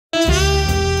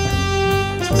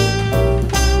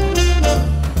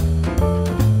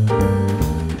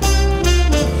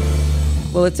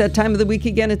Well, it's that time of the week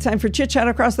again. It's time for Chit Chat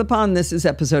Across the Pond. This is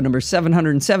episode number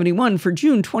 771 for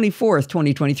June 24th,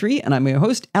 2023, and I'm your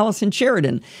host, Allison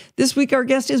Sheridan. This week, our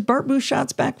guest is Bart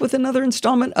Busschots, back with another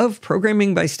installment of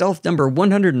Programming by Stealth number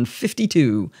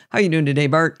 152. How are you doing today,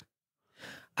 Bart?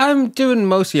 I'm doing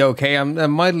mostly okay.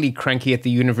 I'm mildly cranky at the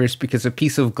universe because a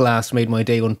piece of glass made my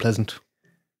day unpleasant.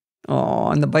 Oh,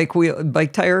 on the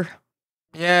bike tire?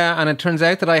 Yeah, and it turns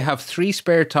out that I have 3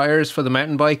 spare tires for the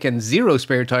mountain bike and 0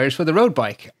 spare tires for the road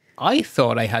bike. I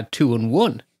thought I had 2 and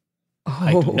 1. Oh.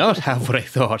 I do not have what I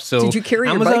thought. So did you carry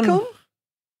your bike home?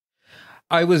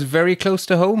 I was very close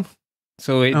to home,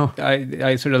 so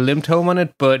I sort of limped home on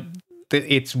it, but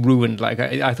it's ruined. Like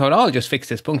I thought, I'll just fix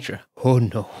this puncture. Oh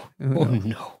no! Oh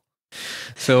no!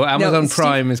 So Amazon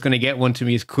Prime is going to get one to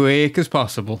me as quick as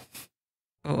possible.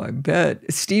 Oh, I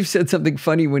bet. Steve said something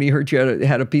funny when he heard you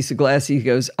had a piece of glass. He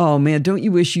goes, "Oh man, don't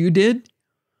you wish you did?"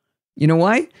 You know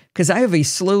why? Because I have a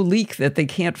slow leak that they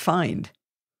can't find.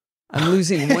 I'm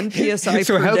losing 1 PSI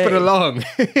so per help day. it along.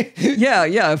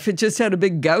 Yeah. If it just had a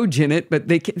big gouge in it, but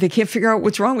they can't figure out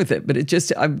what's wrong with it. But it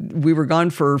just, we were gone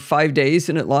for 5 days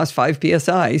and it lost 5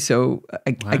 PSI. So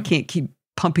I can't keep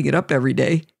pumping it up every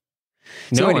day.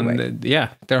 So anyway.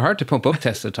 They're hard to pump up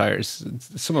Tesla tires.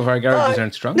 Some of our garages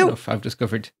aren't strong enough, I've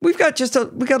discovered. We got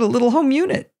a little home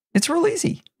unit. It's real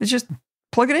easy. It's just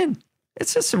plug it in.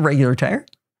 It's just a regular tire.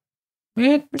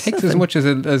 Yeah, it takes as much as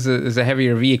a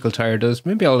heavier vehicle tire does.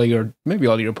 Maybe all of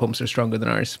your pumps are stronger than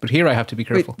ours, but here I have to be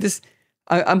careful. Wait,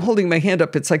 I'm holding my hand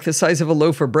up. It's like the size of a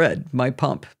loaf of bread, my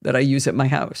pump that I use at my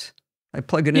house. I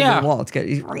plug it into the wall. It's got,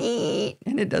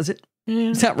 and it does it. Yeah.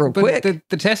 It's not real quick.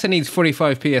 The Tesla needs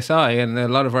 45 PSI, and a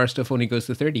lot of our stuff only goes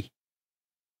to 30.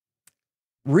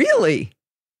 Really?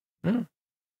 Yeah.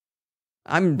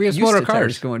 I'm we have used smaller to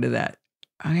cars going to that.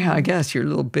 Oh, yeah, I guess your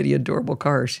little bitty adorable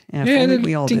cars.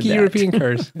 We all did that. European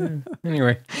cars. Yeah.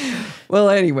 Anyway. Well,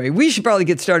 we should probably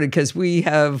get started because we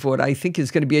have what I think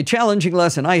is going to be a challenging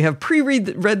lesson. I have read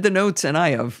the notes and I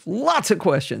have lots of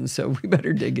questions, so we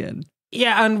better dig in.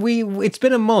 Yeah, and it's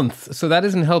been a month, so that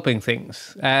isn't helping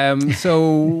things.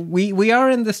 So we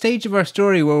are in the stage of our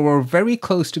story where we're very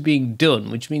close to being done,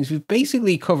 which means we've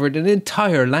basically covered an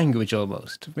entire language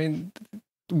almost. I mean,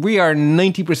 we are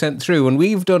 90% through, and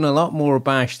we've done a lot more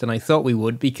Bash than I thought we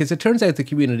would, because it turns out the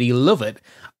community love it.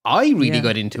 I really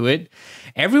got into it.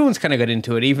 Everyone's kind of got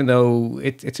into it, even though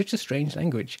it's such a strange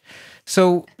language.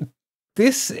 So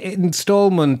this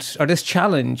installment, or this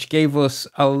challenge, gave us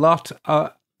a lot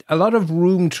of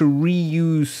room to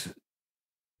reuse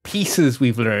pieces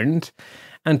we've learned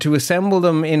and to assemble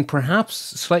them in perhaps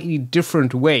slightly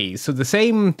different ways. So the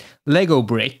same Lego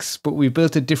bricks, but we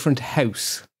built a different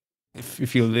house,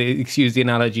 if you'll excuse the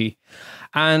analogy.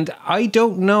 And I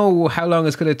don't know how long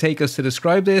it's going to take us to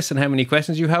describe this and how many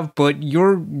questions you have, but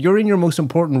you're in your most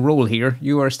important role here.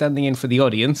 You are standing in for the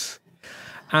audience.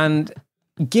 And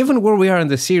given where we are in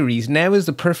the series, now is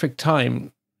the perfect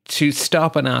time to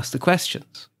stop and ask the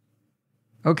questions.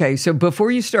 Okay, so before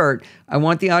you start, I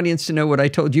want the audience to know what I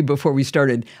told you before we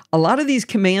started. A lot of these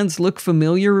commands look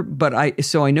familiar,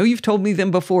 so I know you've told me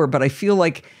them before, but I feel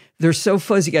like they're so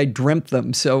fuzzy I dreamt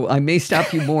them. So I may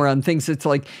stop you more on things that's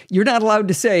like, you're not allowed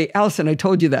to say, Allison, I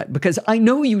told you that, because I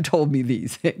know you told me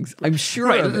these things. I'm sure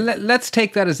right, of it. Let's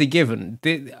take that as a given.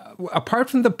 Apart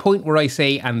from the point where I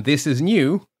say, and this is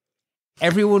new,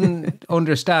 everyone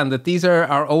understand that these are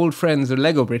our old friends, the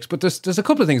Lego bricks, but there's a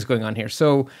couple of things going on here.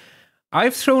 So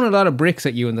I've thrown a lot of bricks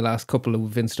at you in the last couple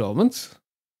of installments,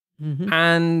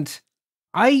 and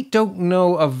I don't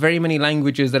know of very many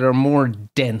languages that are more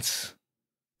dense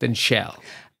than Shell.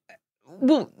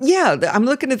 Well, yeah, I'm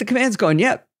looking at the commands going,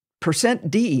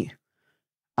 %D.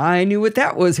 I knew what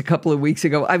that was a couple of weeks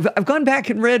ago. I've gone back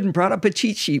and read and brought up a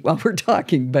cheat sheet while we're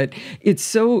talking, but it's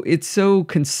so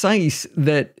concise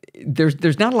that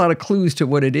there's not a lot of clues to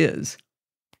what it is.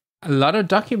 A lot of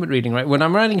document reading, right? When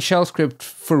I'm writing shell script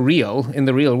for real, in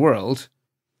the real world,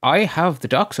 I have the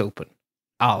docs open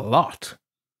a lot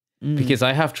because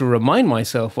I have to remind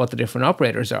myself what the different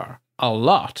operators are a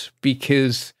lot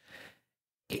because,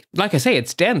 like I say,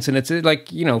 it's dense and it's like,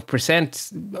 percent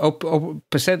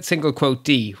single quote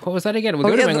D. What was that again?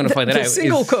 Well, I'm going to find that out.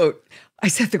 Single quote. I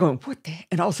sat there going, what the?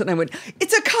 And all of a sudden I went,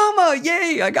 it's a comma.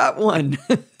 Yay, I got one.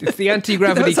 It's the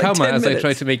anti-gravity comma, as I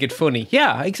try to make it funny.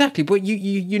 Yeah, exactly. But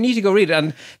you need to go read it.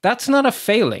 And that's not a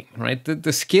failing, right?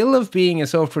 The skill of being a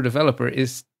software developer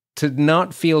is to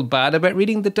not feel bad about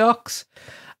reading the docs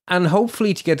and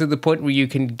hopefully to get to the point where you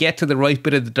can get to the right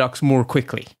bit of the docs more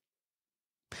quickly.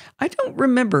 I don't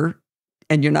remember,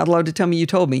 and you're not allowed to tell me you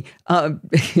told me,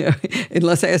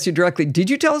 unless I asked you directly,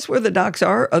 did you tell us where the docs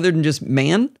are other than just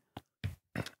man?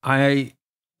 I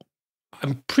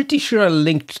I'm pretty sure I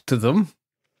linked to them.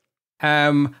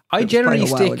 I generally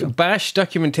stick Bash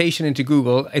documentation into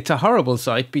Google. It's a horrible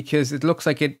site because it looks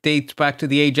like it dates back to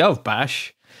the age of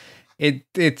Bash.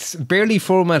 It's barely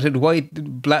formatted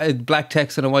black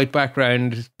text on a white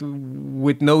background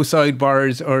with no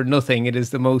sidebars or nothing. It is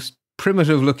the most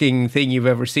primitive looking thing you've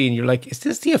ever seen. You're like, is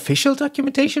this the official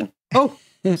documentation? Oh,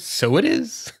 so it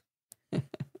is.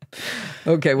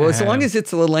 Okay, well, as long as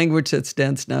it's the language that's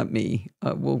dense, not me,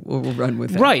 we'll run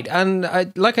with it. Right,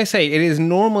 and like I say, it is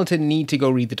normal to need to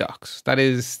go read the docs. That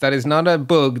is not a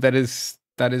bug. That is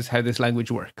how this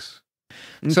language works.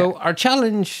 Okay. So our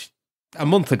challenge a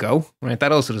month ago, right?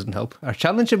 That also doesn't help. Our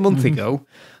challenge a month ago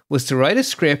was to write a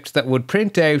script that would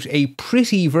print out a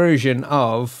pretty version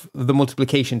of the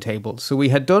multiplication table. So we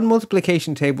had done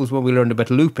multiplication tables when we learned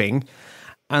about looping.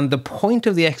 And the point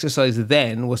of the exercise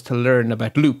then was to learn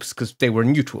about loops because they were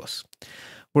new to us.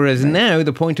 Whereas now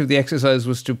the point of the exercise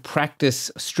was to practice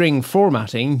string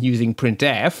formatting using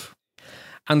printf.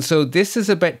 And so this is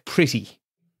about pretty,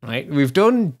 right? We've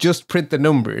done just print the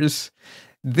numbers.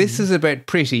 This is about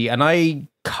pretty. And I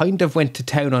kind of went to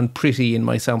town on pretty in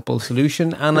my sample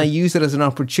solution. And I used it as an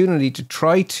opportunity to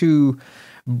try to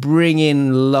bring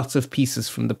in lots of pieces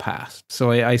from the past. So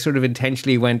I sort of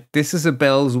intentionally went, this is a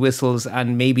bells, whistles,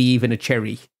 and maybe even a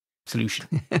cherry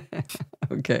solution.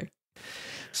 Okay.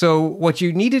 So what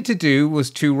you needed to do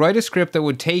was to write a script that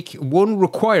would take one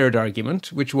required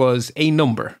argument, which was a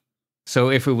number. So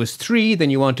if it was 3,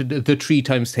 then you wanted the 3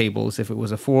 times tables. If it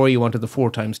was a 4, you wanted the 4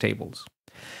 times tables.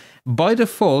 By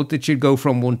default, it should go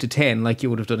from 1 to 10, like you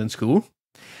would have done in school.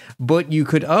 But you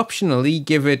could optionally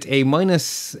give it a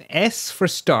 -s for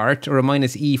start or a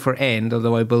 -e for end,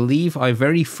 although I believe I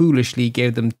very foolishly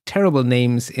gave them terrible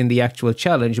names in the actual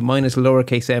challenge, minus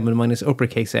lowercase m and minus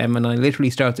uppercase m, and I literally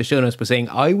start the show notes by saying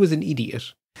I was an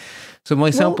idiot. So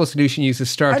my sample solution uses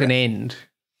start and end.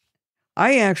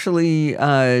 I actually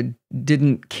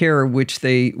didn't care which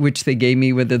they gave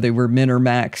me, whether they were min or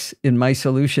max in my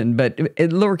solution, but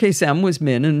lowercase m was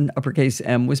min and uppercase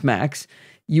m was max.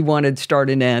 You wanted start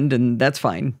and end, and that's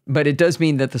fine. But it does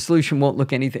mean that the solution won't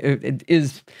look anything.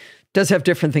 It does have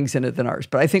different things in it than ours.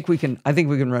 But I think we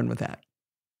can run with that.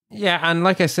 Yeah, and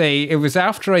like I say, it was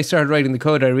after I started writing the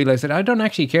code I realized that I don't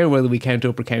actually care whether we count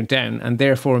up or count down, and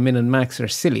therefore min and max are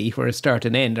silly, whereas start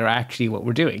and end are actually what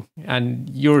we're doing. And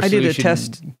your solution... I did a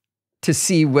test to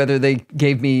see whether they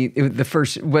gave me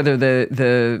whether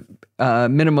the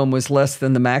minimum was less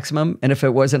than the maximum, and if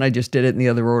it wasn't, I just did it in the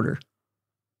other order.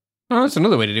 Oh, that's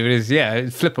another way to do it is,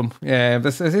 flip them.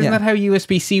 Isn't that how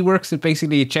USB-C works? It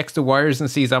basically checks the wires and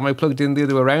sees, am I plugged in the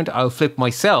other way around? I'll flip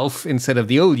myself instead of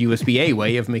the old USB-A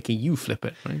way of making you flip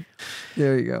it, right?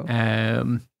 There you go.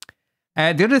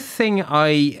 The other thing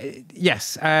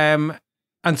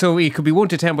and so it could be 1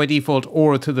 to 10 by default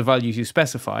or to the values you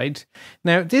specified.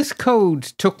 Now, this code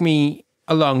took me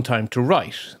a long time to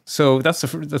write. So that's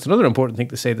another important thing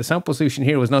to say. The sample solution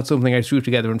here was not something I threw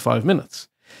together in 5 minutes.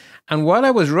 And while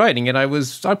I was writing it, I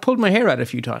pulled my hair out a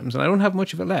few times, and I don't have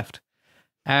much of it left.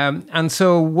 And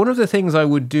so one of the things I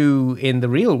would do in the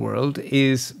real world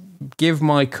is give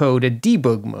my code a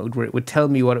debug mode where it would tell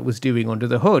me what it was doing under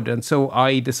the hood. And so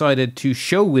I decided to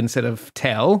show instead of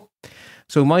tell.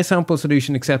 So my sample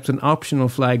solution accepts an optional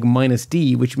flag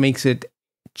 -d, which makes it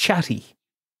chatty.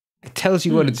 It tells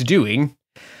you what it's doing.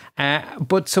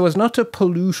 But so as not to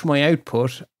pollute my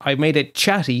output, I made it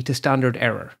chatty to standard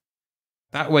error.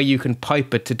 That way you can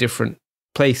pipe it to different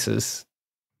places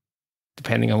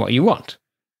depending on what you want.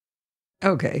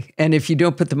 Okay. And if you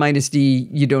don't put the -d,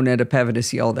 you don't end up having to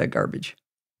see all that garbage.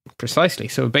 Precisely.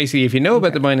 So basically, if you know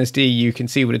about the -d, you can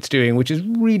see what it's doing, which is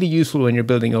really useful when you're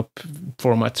building up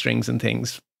format strings and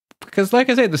things. Because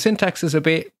like I said, the syntax is a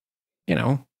bit,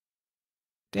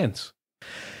 dense.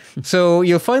 So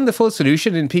you'll find the full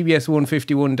solution in PBS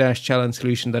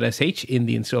 151-challenge-solution.sh in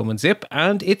the installment zip,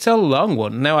 and it's a long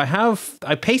one. Now I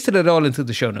pasted it all into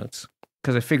the show notes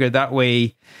because I figured that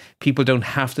way people don't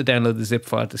have to download the zip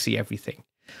file to see everything.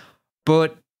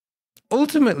 But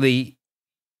ultimately,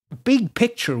 big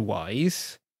picture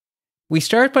wise, we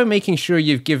start by making sure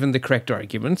you've given the correct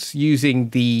arguments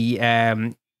using the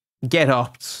get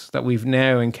opts that we've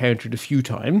now encountered a few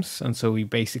times. And so we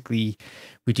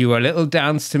do our little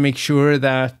dance to make sure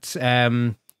that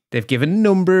they've given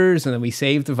numbers, and then we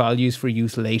save the values for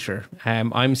use later.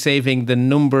 I'm saving the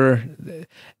number,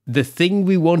 the thing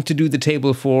we want to do the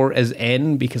table for as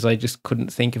n, because I just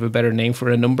couldn't think of a better name for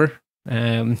a number.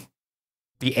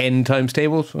 The n times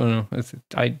table. I don't know.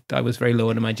 I was very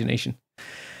low in imagination.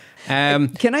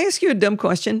 Can I ask you a dumb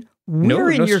question?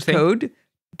 Where in your code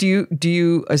do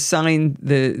you assign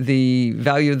the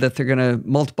value that they're going to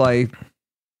multiply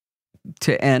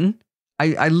to n?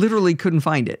 I literally couldn't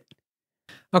find it.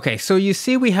 Okay, so you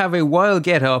see we have a while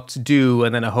get ups, do,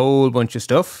 and then a whole bunch of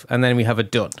stuff, and then we have a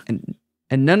done.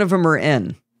 And none of them are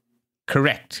n.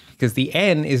 Correct, because the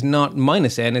n is not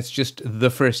minus n, it's just the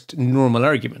first normal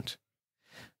argument.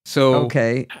 So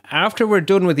okay, after we're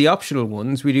done with the optional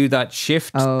ones, we do that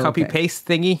shift copy paste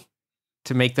thingy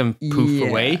to make them poof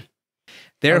away.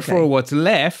 Therefore, what's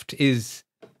left is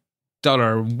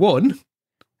 $1.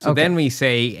 So then we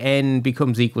say n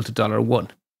becomes equal to $1.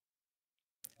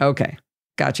 Okay,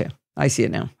 gotcha. I see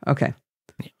it now. Okay.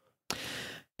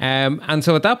 And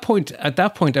so at that point,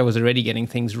 I was already getting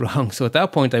things wrong. So at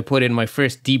that point, I put in my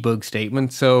first debug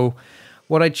statement. So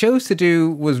what I chose to do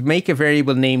was make a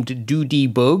variable named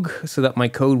doDebug so that my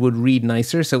code would read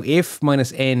nicer. So if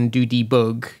minus n do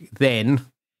debug, then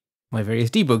my various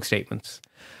debug statements.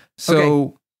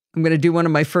 So I'm going to do one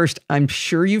of my first. I'm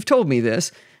sure you've told me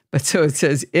this, but so it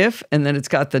says if, and then it's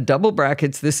got the double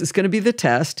brackets. This is going to be the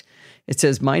test. It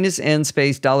says minus n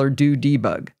space $do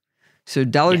debug. So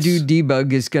 $do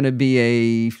debug is going to be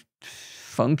a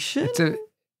function.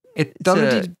 It's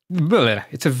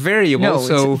a variable. No,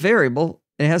 so it's a variable.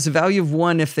 It has a value of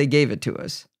 1 if they gave it to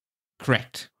us.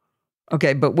 Correct.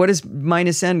 Okay, but what has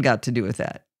minus n got to do with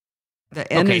that?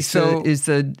 The n is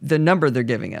the number they're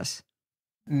giving us.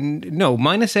 No,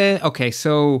 minus n. Okay,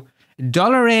 so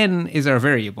 $n is our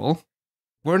variable.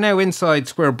 We're now inside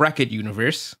square bracket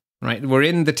universe. Right, we're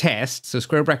in the test, so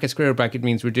square bracket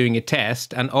means we're doing a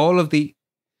test, and all of the...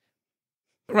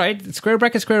 Right, square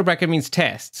bracket means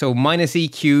test, so minus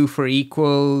EQ for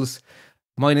equals,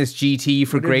 minus GT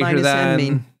for greater than...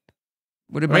 Mean?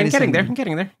 What did minus n mean? I'm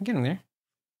getting there.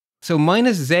 So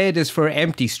minus Z is for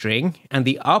empty string, and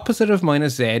the opposite of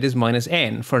minus Z is minus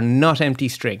N for not empty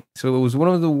string. So it was one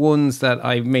of the ones that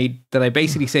I made, that I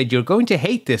basically said, you're going to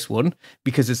hate this one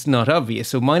because it's not obvious.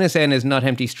 So minus N is not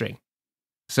empty string.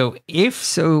 So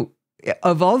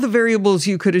of all the variables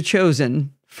you could have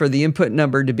chosen for the input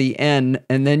number to be n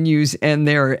and then use n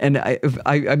there, and I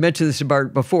mentioned this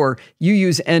about before, you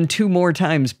use n 2 more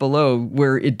times below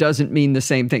where it doesn't mean the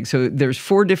same thing. So there's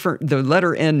the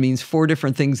letter n means 4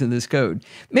 different things in this code.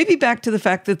 Maybe back to the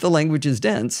fact that the language is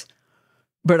dense,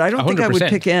 but I don't 100%. Think I would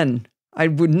pick n. I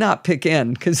would not pick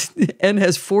n because n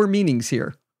has 4 meanings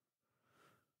here.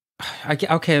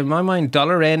 Okay, in my mind,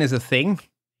 $n is a thing.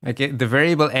 Okay, the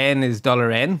variable n is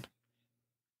 $n,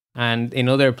 and in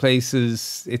other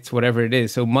places it's whatever it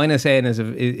is. So minus n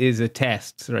is a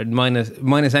test, right?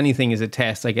 Minus anything is a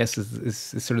test, I guess, is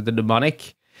sort of the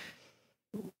mnemonic.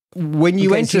 When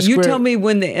you enter, so you tell me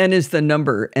when the n is the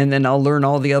number, and then I'll learn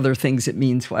all the other things it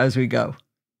means as we go,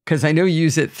 because I know you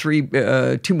use it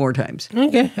 2 more times.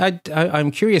 Okay,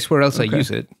 I'm curious where else I use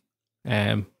it.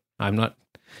 I'm not.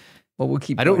 Well, we'll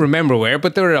keep. I don't remember where,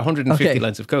 but there are 150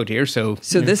 lines of code here. So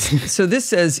this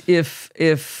says if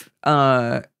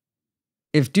do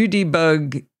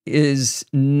debug is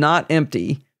not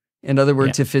empty, in other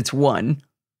words, if it's 1,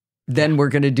 then we're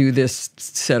going to do this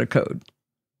set of code.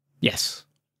 Yes.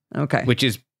 Okay. Which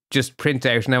is just print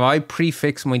out. Now I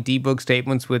prefix my debug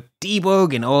statements with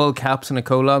debug in all caps and a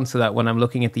colon, so that when I'm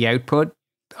looking at the output,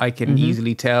 I can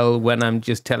easily tell when I'm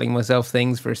just telling myself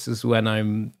things versus when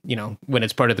I'm, when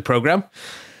it's part of the program.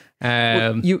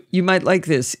 Well, you might like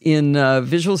this. In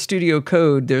Visual Studio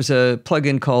Code, there's a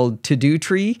plugin called To-Do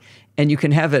Tree, and you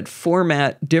can have it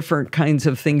format different kinds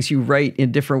of things you write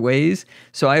in different ways.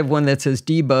 So I have one that says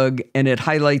debug, and it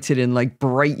highlights it in like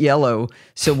bright yellow.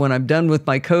 So when I'm done with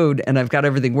my code and I've got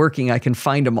everything working, I can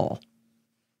find them all.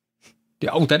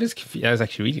 Oh, that is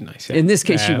actually really nice. Yeah. In this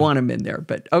case, you want them in there,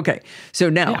 but okay. So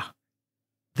now,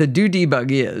 the do debug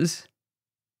is...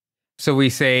 So we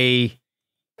say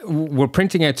we're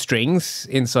printing out strings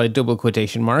inside double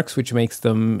quotation marks, which makes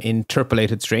them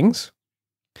interpolated strings.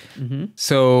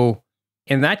 So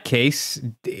in that case,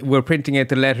 we're printing out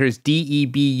the letters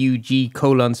DEBUG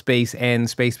colon space N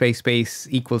space space space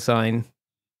equal sign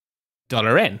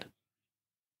 $n.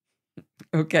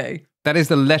 Okay. That is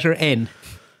the letter N.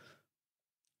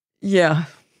 Yeah.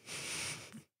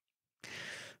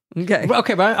 Okay.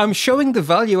 Okay, but I'm showing the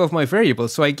value of my variable,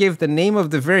 so I give the name of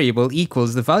the variable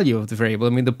equals the value of the variable. I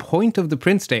mean, the point of the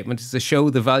print statement is to show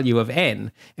the value of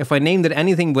n. If I named it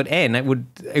anything but n,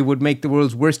 it would make the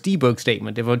world's worst debug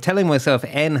statement. If I'm telling myself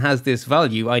n has this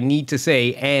value, I need to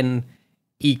say n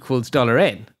equals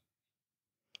 $n.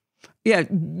 Yeah,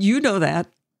 you know that.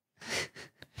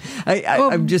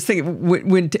 I'm just thinking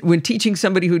when teaching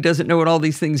somebody who doesn't know what all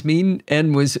these things mean,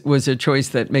 n was a choice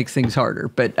that makes things harder.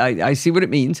 But I see what it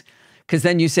means, because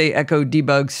then you say echo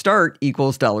debug start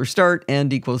equals $start,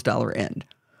 end equals $end,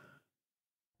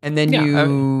 and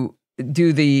then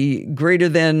do the greater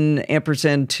than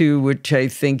ampersand 2, which I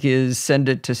think is send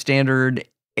it to standard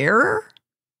error?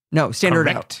 No, standard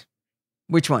Correct. out.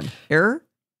 Which one? Error?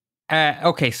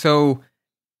 Okay, so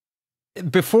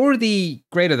before the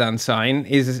greater than sign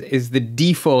is the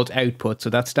default output, so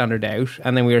that's standard out.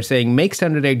 And then we are saying make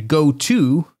standard out go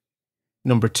to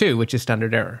number 2, which is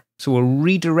standard error. So we're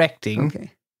redirecting.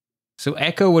 Okay. So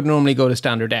echo would normally go to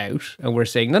standard out, and we're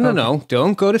saying, no,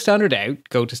 don't go to standard out,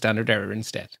 go to standard error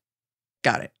instead.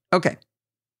 Got it. Okay.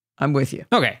 I'm with you.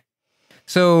 Okay.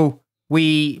 So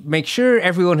we make sure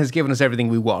everyone has given us everything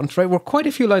we want, right? We're quite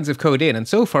a few lines of code in, and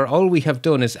so far all we have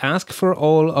done is ask for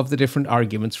all of the different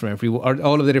arguments from everyone, or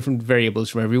all of the different variables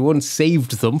from everyone,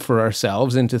 saved them for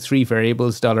ourselves into 3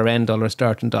 variables, $n,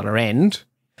 $start, and $end.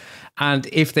 And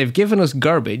if they've given us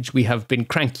garbage, we have been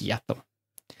cranky at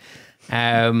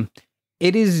them.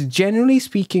 It is generally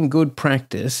speaking good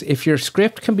practice, if your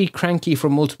script can be cranky for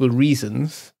multiple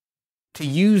reasons, to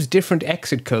use different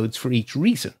exit codes for each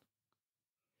reason.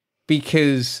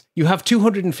 Because you have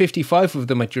 255 of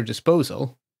them at your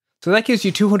disposal. So that gives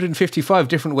you 255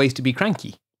 different ways to be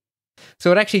cranky.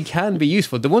 So it actually can be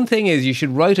useful. The one thing is you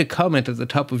should write a comment at the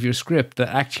top of your script that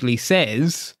actually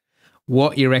says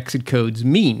what your exit codes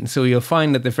mean. So you'll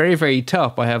find at the very, very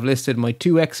top, I have listed my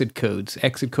 2 exit codes.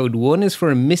 Exit code 1 is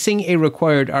for missing a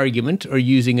required argument or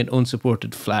using an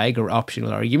unsupported flag or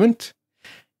optional argument.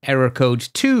 Error code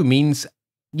 2 means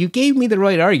you gave me the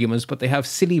right arguments, but they have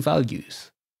silly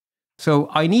values. So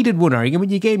I needed 1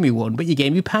 argument, you gave me 1, but you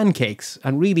gave me pancakes,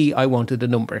 and really I wanted a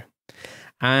number.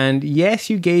 And yes,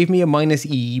 you gave me a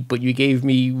 -e, but you gave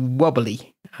me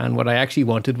wobbly, and what I actually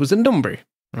wanted was a number,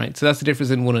 right? So that's the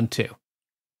difference in 1 and 2.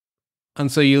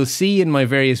 And so you'll see in my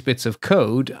various bits of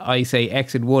code, I say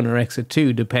exit 1 or exit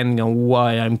 2, depending on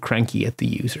why I'm cranky at the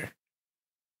user.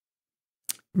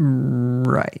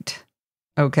 Right.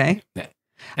 Okay. Yeah.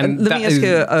 And let me ask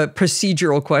you a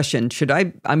procedural question.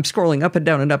 I'm scrolling up and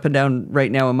down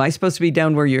right now. Am I supposed to be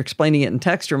down where you're explaining it in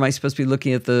text, or am I supposed to be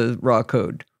looking at the raw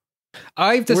code?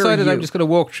 I've decided I'm just going to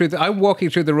walk through I'm walking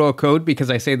through the raw code because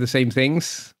I say the same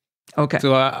things. Okay.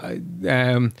 So,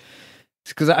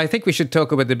 because I think we should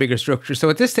talk about the bigger structure. So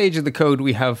at this stage of the code,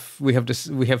 we have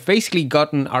basically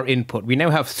gotten our input. We now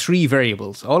have 3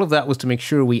 variables. All of that was to make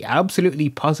sure we absolutely,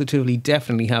 positively,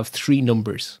 definitely have 3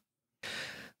 numbers.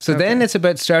 So then it's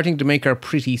about starting to make our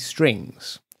pretty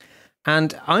strings.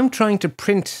 And I'm trying to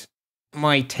print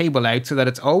my table out so that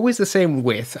it's always the same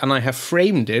width, and I have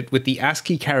framed it with the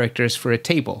ASCII characters for a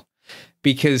table.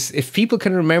 Because if people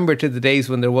can remember to the days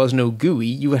when there was no GUI,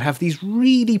 you would have these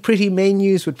really pretty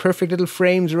menus with perfect little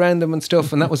frames around them and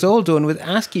stuff, and that was all done with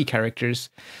ASCII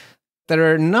characters that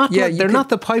are not, not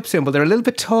the pipe symbol, they're a little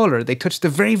bit taller. They touch the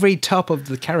very, very top of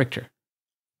the character.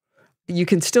 You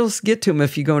can still get to them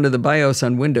if you go into the BIOS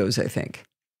on Windows, I think.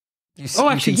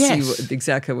 Actually, yes. See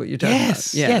exactly what you're talking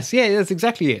about. Yes, that's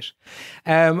exactly it.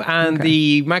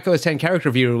 The macOS 10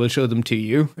 character viewer will show them to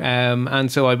you.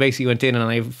 And so I basically went in and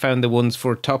I found the ones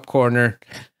for top corner,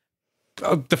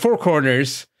 the 4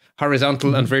 corners,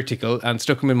 horizontal and vertical, and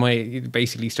stuck them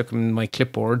in my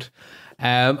clipboard.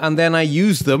 And then I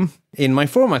used them in my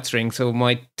format string. So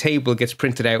my table gets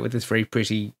printed out with this very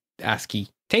pretty ASCII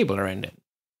table around it.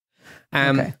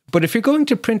 But if you're going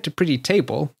to print a pretty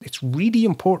table, it's really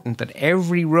important that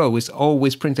every row is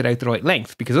always printed out the right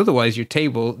length, because otherwise your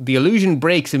table, the illusion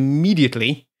breaks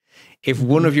immediately if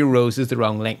one of your rows is the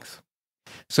wrong length.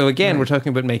 So again, we're talking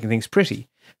about making things pretty.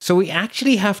 So we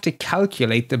actually have to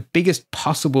calculate the biggest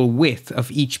possible width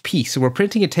of each piece. So we're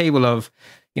printing a table of,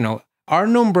 our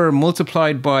number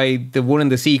multiplied by the one in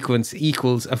the sequence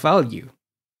equals a value.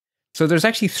 So there's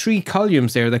actually 3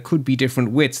 columns there that could be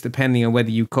different widths depending on whether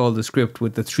you call the script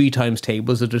with the 3 times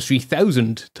tables or the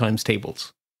 3,000 times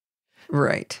tables.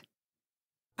 Right.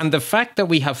 And the fact that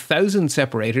we have 1,000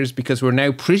 separators, because we're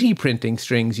now pretty printing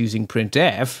strings using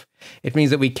printf, it means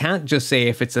that we can't just say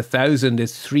if it's 1,000,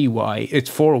 it's 3 wide, it's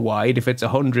 4 wide. If it's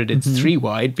 100, it's 3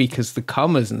 wide, because the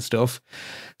commas and stuff.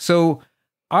 So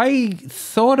I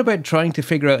thought about trying to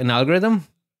figure out an algorithm,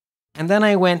 and then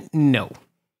I went, no.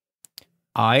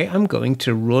 I am going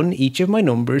to run each of my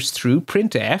numbers through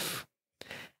printf,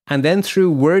 and then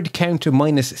through word count to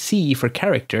 -c for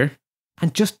character,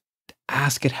 and just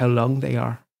ask it how long they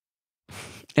are.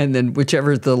 And then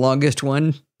whichever is the longest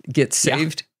one gets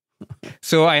saved. Yeah.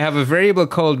 So I have a variable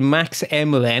called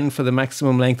maxmlen for the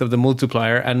maximum length of the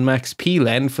multiplier, and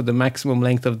maxplen for the maximum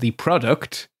length of the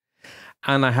product.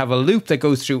 And I have a loop that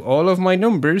goes through all of my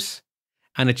numbers,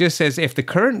 and it just says if the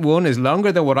current one is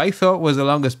longer than what I thought was the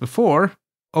longest before,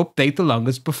 update the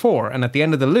longest before. And at the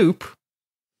end of the loop,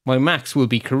 my max will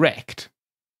be correct.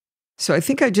 So I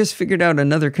think I just figured out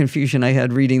another confusion I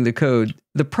had reading the code.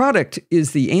 The product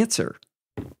is the answer.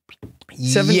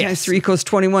 7 times 3 equals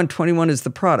 21. 21 is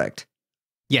the product.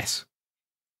 Yes.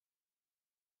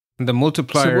 And the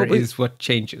multiplier is what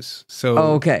changes. So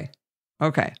okay.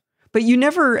 But you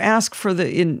never ask for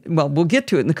we'll get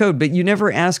to it in the code, but you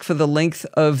never ask for the length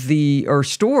of or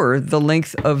store the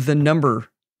length of the number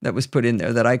that was put in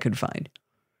there that I could find.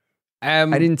 I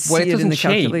didn't see it in the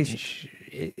calculation.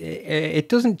 It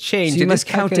doesn't change. So you must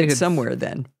count it somewhere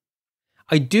then.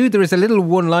 I do. There is a little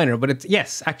one-liner, but it's,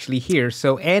 yes, actually here.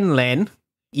 So nlen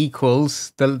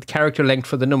equals the character length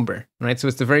for the number, right? So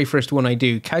it's the very first one I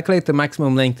do. Calculate the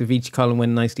maximum length of each column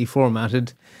when nicely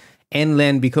formatted.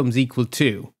 Nlen becomes equal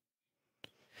to.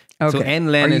 Okay. So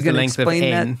nlen is the length of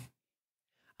n.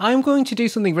 I'm going to do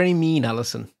something very mean,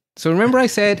 Alison. So remember I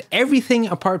said everything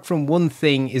apart from one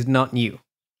thing is not new.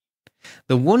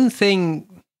 The one thing...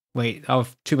 Wait,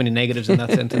 I've too many negatives in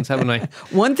that sentence, haven't I?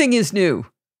 One thing is new.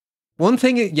 One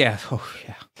thing, yeah. Oh,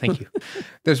 yeah. Thank you.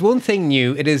 There's one thing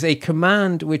new. It is a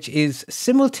command which is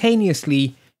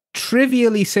simultaneously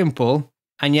trivially simple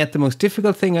and yet the most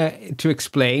difficult thing to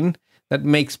explain that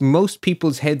makes most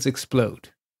people's heads explode.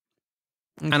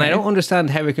 Okay. And I don't understand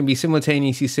how it can be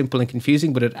simultaneously simple and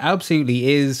confusing, but it absolutely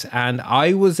is. And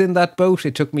I was in that boat.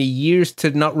 It took me years to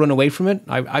not run away from it.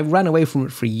 I ran away from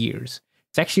it for years.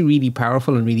 It's actually really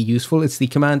powerful and really useful. It's the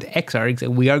command xargs,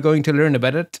 and we are going to learn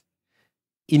about it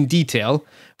in detail.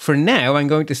 For now, I'm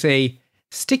going to say,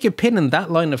 stick a pin in that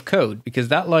line of code, because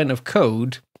that line of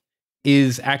code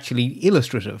is actually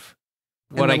illustrative.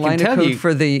 What I can tell you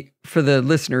for the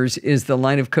listeners is the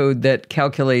line of code that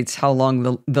calculates how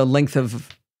long the length of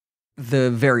the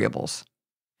variables.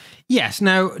 Yes.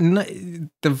 Now, the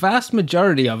vast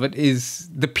majority of it is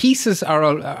the pieces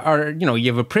are you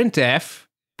have a printf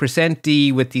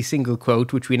 %d with the single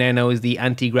quote, which we now know is the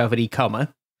anti-gravity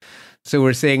comma. So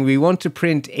we're saying we want to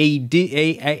print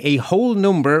a whole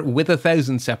number with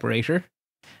 1,000 separator,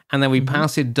 and then we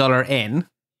pass it $n.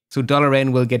 So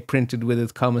 $n will get printed with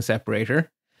its comma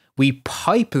separator. We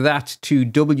pipe that to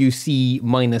WC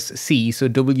minus C. So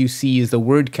WC is the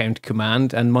word count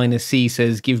command, and minus C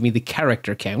says give me the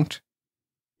character count.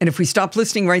 And if we stop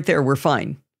listening right there, we're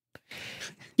fine.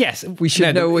 Yes. We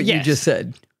should know what you just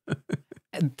said.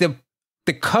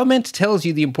 The comment tells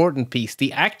you the important piece.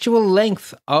 The actual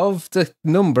length of the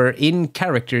number in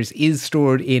characters is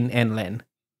stored in nlen.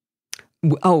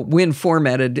 Oh, when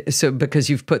formatted, so because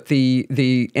you've put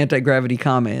the anti-gravity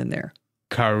comma in there.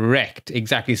 Correct,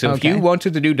 exactly. So if you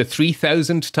wanted to do the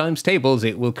 3,000 times tables,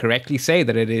 it will correctly say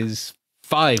that it is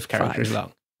 5 characters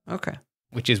long. Okay.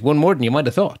 Which is one more than you might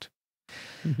have thought.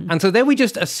 Mm-hmm. And so then we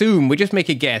just make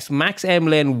a guess. Max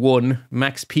mlen 1,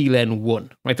 max plen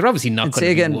 1. Right? They're obviously not going to be 1.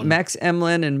 Say again, max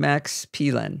mlen and max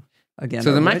plen. Again,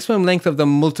 so the maximum length of the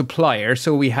multiplier,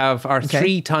 so we have our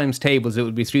 3 times tables, it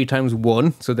would be 3 times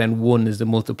 1, so then 1 is the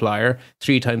multiplier,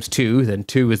 3 times 2, then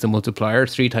 2 is the multiplier,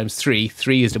 3 times 3,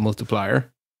 3 is the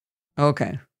multiplier.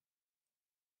 Okay.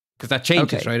 Because that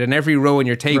changes, right? And every row in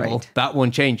your table, that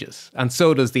one changes, and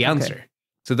so does the answer.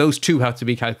 So those two have to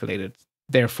be calculated.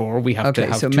 Therefore, we have to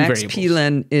have two variables. So max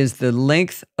plen is the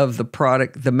length of the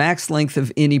product, the max length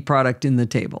of any product in the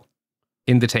table.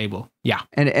 In the table, yeah.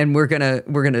 And we're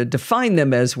gonna define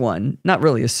them as one. Not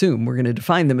really assume. We're gonna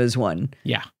define them as one.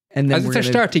 Yeah. And then as we're their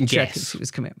starting check guess. Who's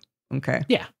command. Okay.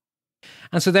 Yeah.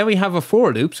 And so then we have a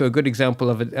for loop. So a good example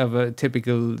of a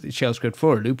typical shell script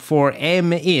for loop for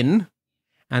m in,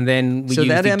 and then we use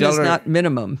that the m is not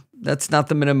minimum. That's not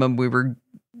the minimum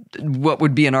what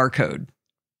would be in our code.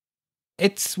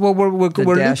 It's, well, we're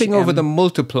looping over the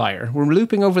multiplier. We're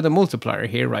looping over the multiplier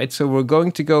here, right? So we're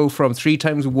going to go from 3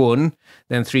 times 1,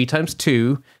 then 3 times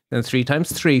 2, then 3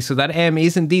 times 3. So that m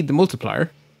is indeed the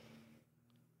multiplier.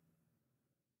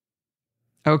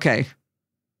 Okay.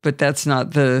 But that's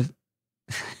not the...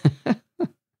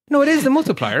 No, it is the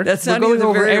multiplier. That's not going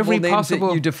over every possible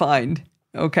that you defined.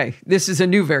 Okay. This is a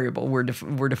new variable we're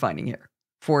defining here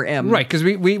for m. Right, because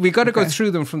we got to go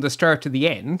through them from the start to the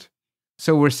end.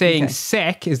 So we're saying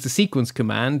sec is the sequence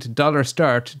command,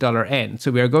 $start, $n. So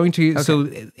we are going to, so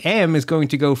m is going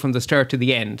to go from the start to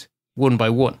the end, one by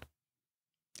one.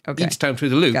 Okay. Each time through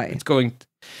the loop, it's going.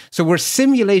 So we're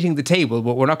simulating the table,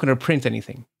 but we're not going to print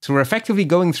anything. So we're effectively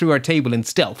going through our table in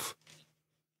stealth.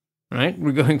 Right?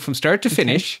 We're going from start to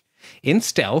finish in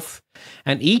stealth.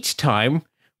 And each time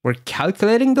we're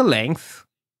calculating the length.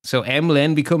 So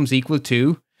mlen becomes equal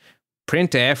to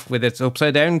printf with its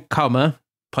upside down comma,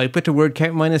 pipe it to word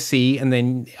count minus C, and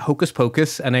then hocus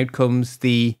pocus, and out comes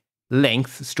the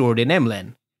length stored in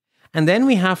mlen. And then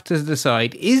we have to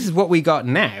decide, is what we got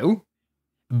now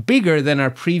bigger than our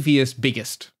previous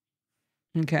biggest?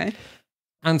 Okay.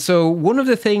 And so one of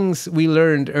the things we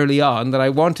learned early on that I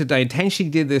intentionally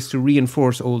did this to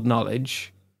reinforce old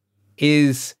knowledge,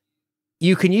 is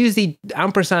you can use the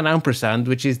ampersand,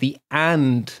 which is the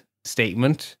and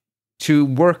statement, to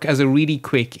work as a really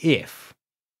quick if.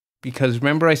 Because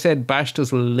remember I said Bash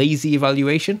does lazy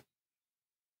evaluation?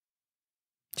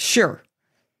 Sure.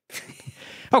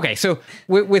 Okay, so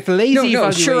with lazy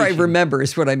evaluation... sure, I remember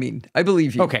is what I mean. I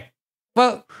believe you. Okay.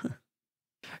 Well,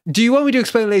 do you want me to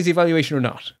explain lazy evaluation or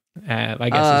not? I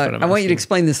guess that's what I'm I want you to asking.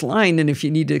 explain this line, and if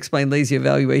you need to explain lazy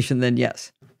evaluation, then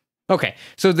yes. Okay,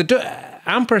 so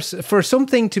the for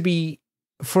something to be...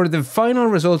 For the final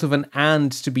result of an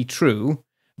and to be true,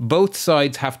 both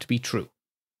sides have to be true.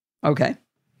 Okay.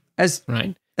 As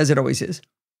it always is.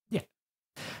 Yeah.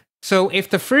 So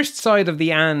if the first side of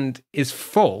the and is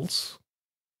false,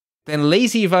 then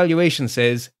lazy evaluation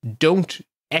says don't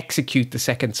execute the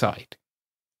second side.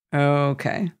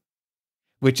 Okay.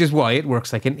 Which is why it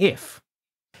works like an if.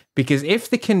 Because if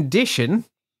the condition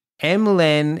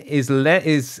mlen is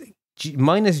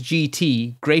minus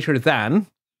gt greater than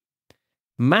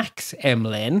max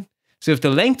mlen, so if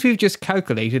the length we've just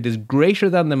calculated is greater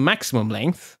than the maximum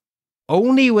length,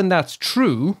 only when that's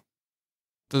true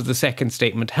does the second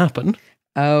statement happen.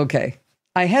 Okay.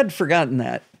 I had forgotten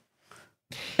that.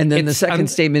 And then the second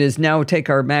statement is now take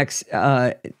our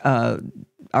maximum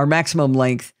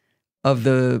length of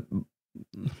the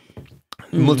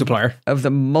multiplier. Of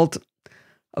the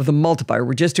multiplier.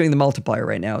 We're just doing the multiplier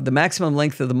right now. The maximum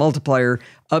length of the multiplier,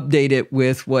 update it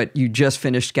with what you just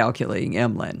finished calculating,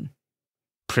 mlen.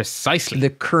 Precisely. The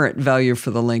current value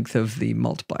for the length of the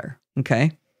multiplier.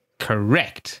 Okay.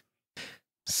 Correct.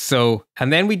 So,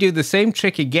 and then we do the same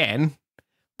trick again,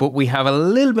 but we have a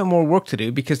little bit more work to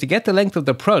do, because to get the length of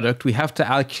the product, we have to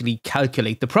actually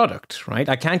calculate the product, right?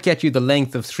 I can't get you the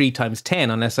length of 3 times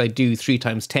 10 unless I do 3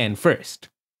 times 10 first.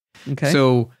 Okay.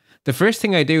 So the first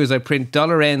thing I do is I print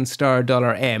 $n star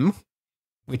 $m,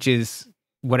 which is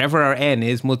whatever our n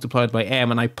is multiplied by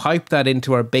m, and I pipe that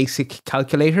into our basic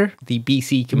calculator, the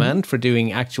BC command for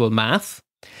doing actual math.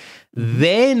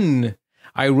 Then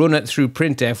I run it through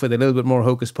printf with a little bit more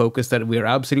hocus pocus that we're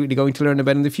absolutely going to learn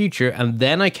about in the future, and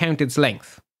then I count its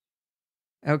length.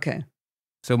 Okay.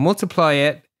 So multiply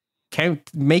it,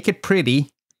 make it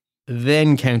pretty,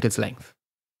 then count its length.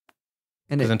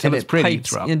 And until it's pretty,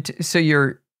 it's wrong. So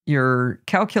you're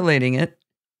calculating it.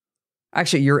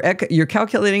 Actually, you're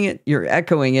calculating it, you're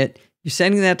echoing it, you're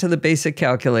sending that to the basic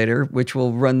calculator, which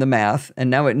will run the math, and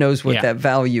now it knows what that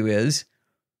value is.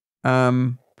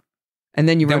 And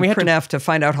then you run printf to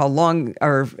find out how long,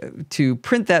 or to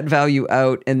print that value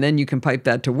out, and then you can pipe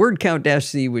that to word count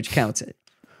 -c, which counts it.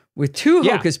 With two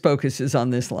hocus pocuses on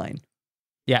this line.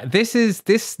 Yeah, this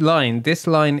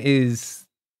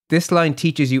line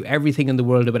teaches you everything in the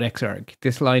world about Xarg.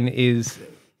 This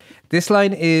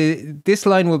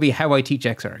line will be how I teach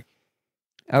Xarg.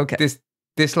 Okay.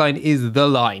 This line is the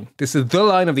line. This is the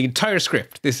line of the entire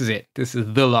script. This is it. This is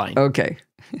the line. Okay.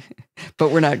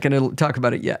 But we're not going to talk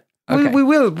about it yet. Okay. We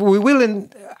will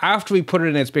after we put it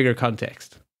in its bigger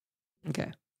context.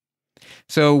 Okay.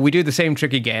 So we do the same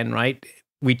trick again, right?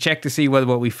 We check to see whether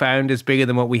what we found is bigger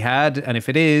than what we had, and if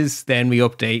it is, then we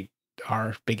update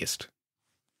our biggest.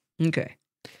 Okay.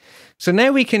 So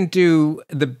now we can do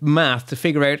the math to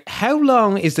figure out how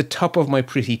long is the top of my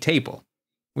pretty table,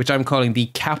 which I'm calling the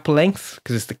cap length,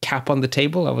 because it's the cap on the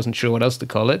table. I wasn't sure what else to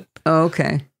call it. Oh,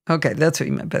 okay. Okay, that's what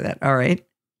you meant by that. All right.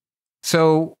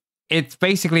 So it's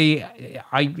basically,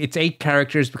 it's 8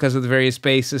 characters because of the various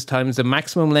spaces times the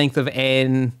maximum length of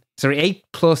n. Sorry, 8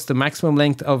 plus the maximum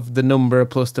length of the number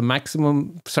plus the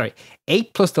maximum,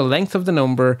 8 plus the length of the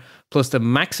number plus the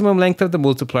maximum length of the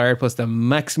multiplier plus the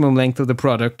maximum length of the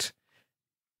product.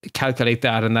 Calculate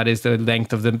that, and that is the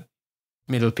length of the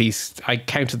middle piece. I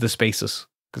counted the spaces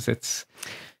because it's...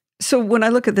 So when I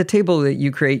look at the table that you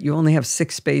create, you only have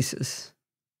 6 spaces.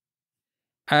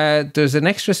 There's an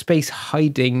extra space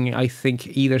hiding, I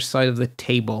think, either side of the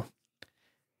table.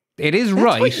 It is That's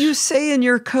right. what you say in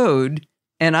your code,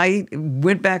 and I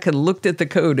went back and looked at the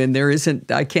code, and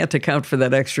I can't account for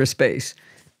that extra space.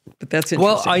 But that's interesting.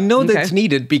 Well, I know that's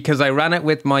needed because I ran it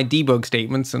with my debug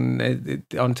statements, and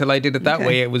until I did it that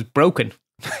way, it was broken.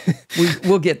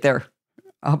 We'll get there.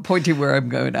 I'll point you where I'm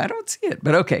going. I don't see it,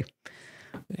 but okay.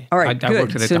 All right,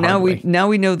 good. So now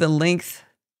we know the length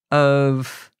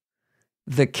of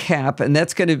the cap, and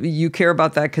that's going to, you care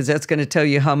about that because that's going to tell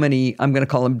you how many, I'm going to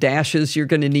call them dashes you're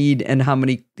going to need, and how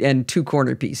many, and 2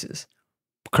 corner pieces.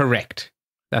 Correct.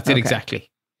 That's it exactly.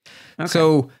 Okay.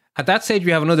 So at that stage,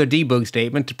 we have another debug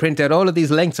statement to print out all of these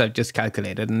lengths I've just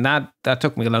calculated. And that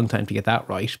took me a long time to get that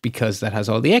right because that has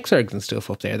all the exargs and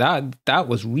stuff up there. That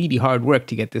was really hard work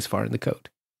to get this far in the code.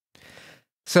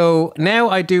 So now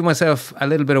I do myself a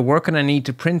little bit of work and I need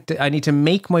to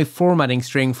make my formatting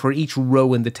string for each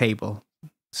row in the table.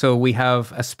 So we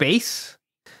have a space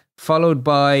followed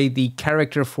by the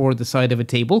character for the side of a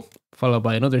table, followed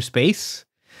by another space,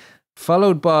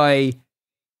 followed by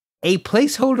a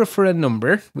placeholder for a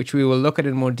number, which we will look at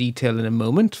in more detail in a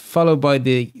moment, followed by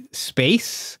the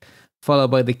space, followed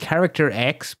by the character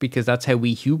X, because that's how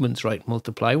we humans write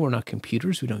multiply. We're not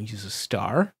computers. We don't use a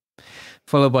star.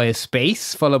 Followed by a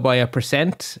space, followed by a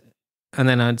 %, and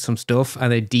then add some stuff,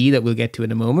 and a D that we'll get to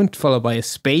in a moment, followed by a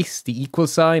space, the equal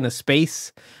sign, a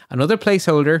space, another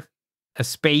placeholder, a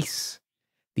space,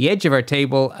 the edge of our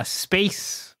table, a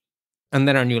space, and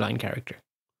then our new line character.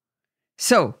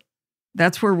 So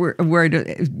that's where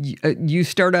you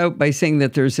start out by saying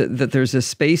that there's a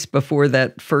space before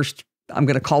that first, I'm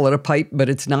going to call it a pipe, but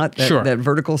it's not that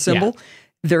vertical symbol. Yeah.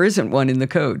 There isn't one in the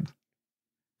code.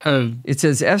 It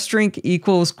says fstring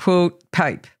equals quote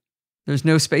pipe. There's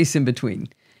no space in between.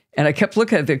 And I kept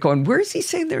looking at it going, where is he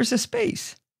saying there's a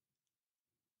space?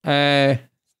 Sorry,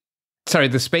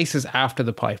 the space is after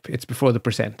the pipe. It's before the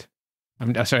 %.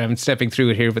 I'm stepping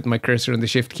through it here with my cursor and the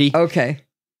shift key. Okay.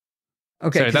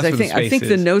 Okay, because I think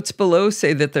the notes below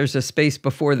say that there's a space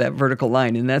before that vertical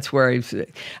line, and that's where I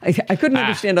couldn't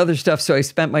understand other stuff, so I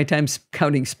spent my time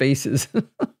counting spaces.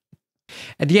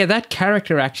 And yeah, that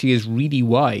character actually is really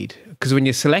wide, because when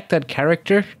you select that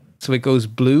character, so it goes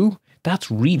blue, that's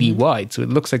really wide, so it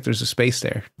looks like there's a space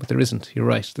there, but there isn't. You're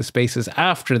right, the space is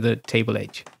after the table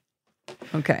edge.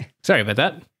 Okay. Sorry about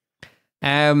that.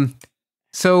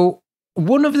 So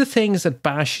one of the things that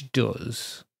Bash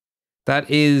does that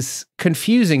is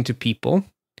confusing to people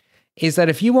is that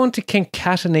if you want to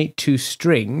concatenate two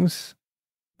strings,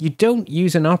 you don't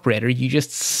use an operator, you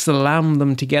just slam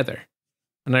them together.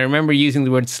 And I remember using the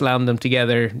word slam them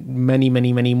together many,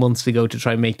 many, many months ago to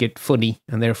try and make it funny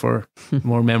and therefore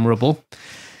more memorable.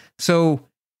 So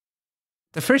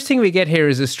the first thing we get here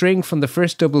is a string from the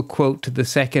first double quote to the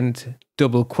second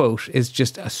double quote is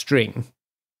just a string.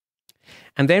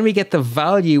 And then we get the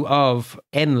value of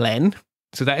nlen.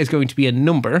 So that is going to be a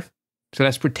number. So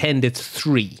let's pretend it's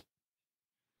 3.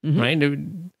 Right?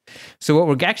 So what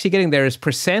we're actually getting there is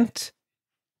 %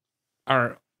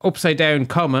 or upside down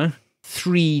comma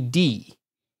 3D.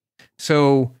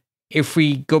 So if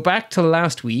we go back to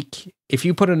last week, if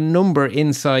you put a number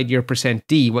inside your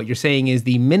 %D, what you're saying is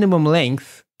the minimum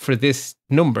length for this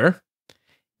number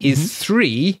is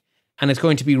 3, and it's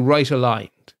going to be right aligned.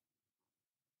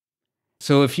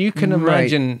 So if you can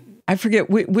imagine... I forget,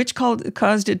 which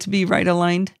caused it to be right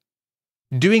aligned?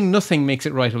 Doing nothing makes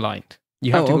it right aligned.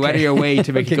 You have to go out of your way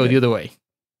to make it go the other way.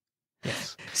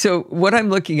 Yes. So what I'm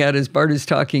looking at as Bart is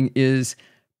talking is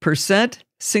 %,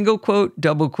 single quote,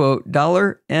 double quote,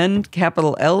 $N,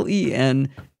 capital LEN,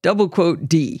 double quote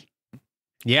D.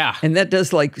 Yeah. And that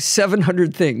does like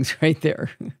 700 things right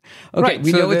there. Okay, right,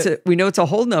 we know it's a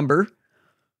whole number.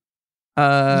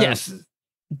 Yes.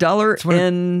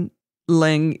 $N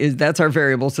leng that's our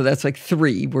variable, so that's like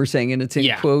 3. We're saying, and it's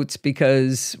in quotes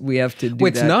because we have to do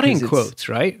it's not in quotes,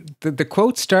 right? The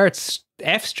quote starts,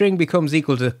 f string becomes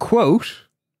equal to quote,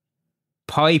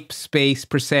 pipe, space,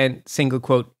 %, single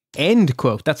quote, end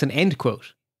quote. That's an end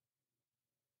quote.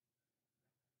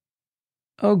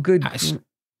 Oh, good.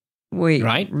 Wait.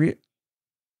 Right?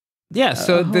 Yeah,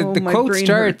 so the quote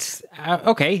starts,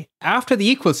 after the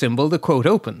equal symbol, the quote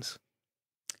opens.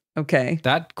 Okay.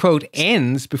 That quote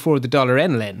ends before the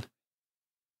 $nlen.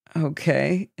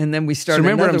 Okay. And then we start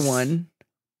another one.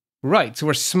 Right. So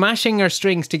we're smashing our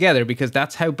strings together because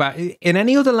that's how in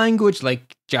any other language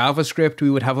like JavaScript, we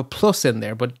would have a plus in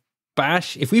there. But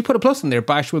Bash, if we put a plus in there,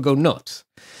 Bash will go nuts.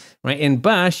 Right? In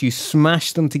Bash, you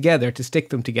smash them together to stick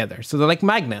them together. So they're like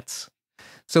magnets.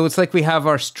 So it's like we have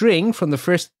our string from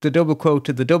the double quote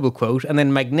to the double quote, and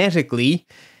then magnetically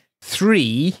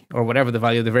 3, or whatever the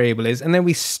value of the variable is, and then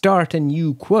we start a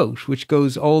new quote, which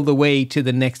goes all the way to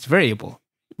the next variable,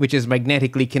 which is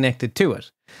magnetically connected to it.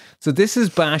 So this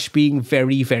is Bash being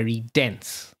very, very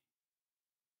dense.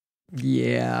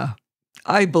 Yeah,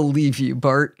 I believe you,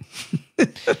 Bart.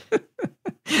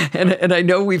 and I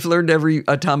know we've learned every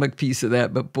atomic piece of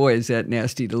that, but boy, is that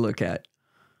nasty to look at.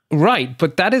 Right,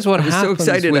 but that is what happens. I was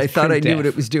so excited, I thought I knew what printf.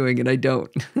 it was doing, and I don't.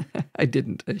 I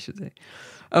didn't, I should say.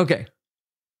 Okay.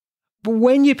 But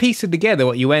when you piece it together,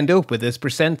 what you end up with is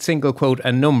 % single quote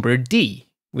a number D,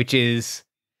 which is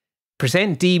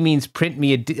 %D means print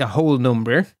me a whole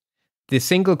number. The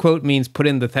single quote means put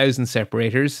in the 1,000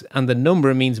 separators, and the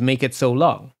number means make it so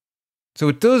long. So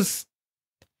it does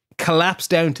collapse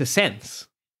down to sense.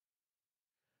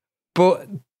 But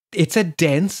it's a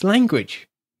dense language.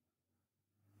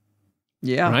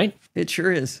 Yeah. Right? It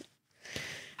sure is.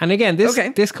 And again,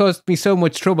 this caused me so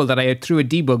much trouble that I threw a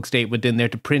debug statement in there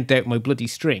to print out my bloody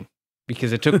string,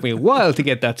 because it took me a while to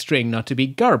get that string not to be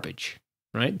garbage,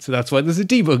 right? So that's why there's a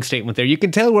debug statement there. You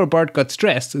can tell where Bart got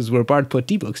stressed is where Bart put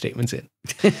debug statements in.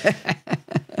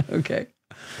 Okay.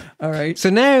 All right.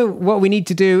 So now what we need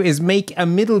to do is make a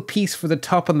middle piece for the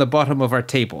top and the bottom of our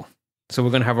table. So we're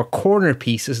going to have our corner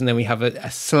pieces, and then we have a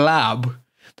slab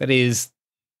that is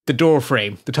the door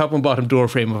frame, the top and bottom door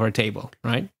frame of our table,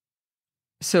 right?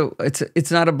 So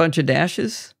it's not a bunch of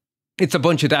dashes? It's a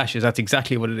bunch of dashes. That's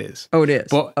exactly what it is. Oh, it is.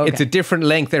 But okay. it's a different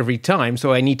length every time,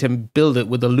 so I need to build it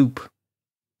with a loop.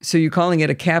 So you're calling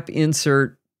it a cap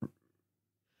insert.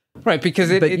 Right, because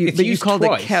it's you used called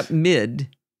twice. it cap mid.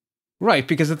 Right,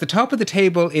 because at the top of the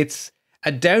table, it's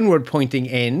a downward pointing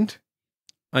end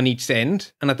on each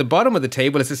end. And at the bottom of the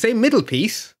table, it's the same middle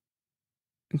piece.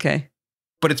 Okay.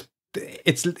 But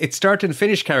it's start and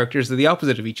finish characters are the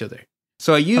opposite of each other.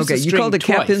 So I used the string you called it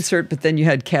twice. cap insert, but then you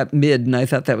had cap mid, and I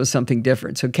thought that was something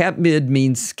different. So cap mid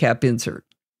means cap insert.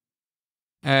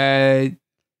 Yes,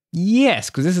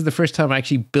 because this is the first time I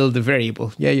actually build a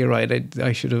variable. Yeah, you're right.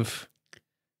 I should have.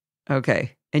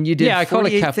 Okay. And you did I call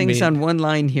it 48 cap things mid. on one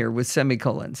line here with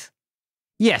semicolons.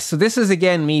 Yes, so this is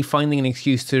again me finding an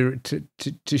excuse to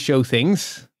show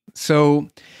things. So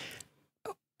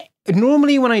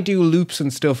normally when I do loops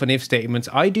and stuff and if statements,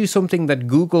 I do something that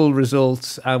Google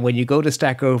results and when you go to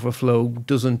Stack Overflow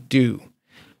doesn't do.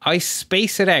 I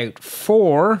space it out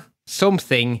for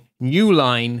something, new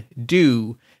line,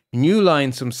 do, new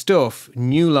line some stuff,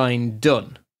 new line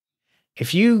done.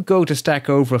 If you go to Stack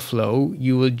Overflow,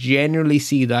 you will generally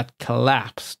see that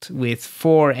collapsed with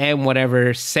for m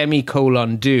whatever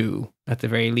semicolon do at the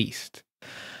very least.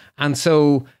 And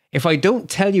so if I don't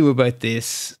tell you about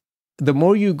this, the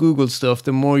more you Google stuff,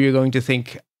 the more you're going to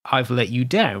think I've let you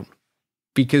down,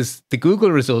 because the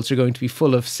Google results are going to be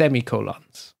full of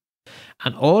semicolons.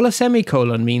 And all a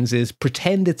semicolon means is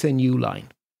pretend it's a new line.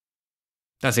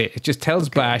 That's it. It just tells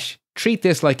Bash, treat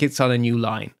this like it's on a new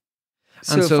line.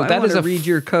 And so if I want to read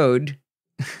your code,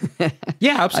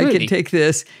 yeah, absolutely. I can take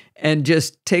this and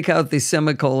just take out the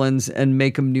semicolons and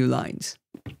make them new lines.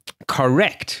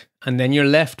 Correct. And then you're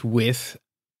left with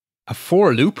a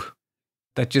for loop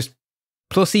that just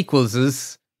plus equals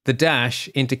the dash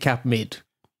into cap mid.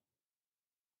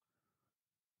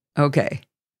 Okay.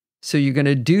 So you're going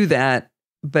to do that,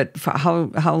 but for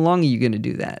how long are you going to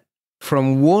do that?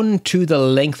 From 1 to the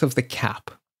length of the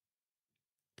cap.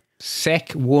 Sec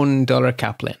 $1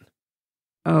 cap length.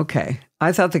 Okay.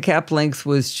 I thought the cap length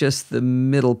was just the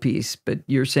middle piece, but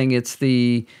you're saying it's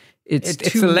two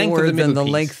the length more of the middle than the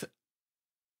piece. length.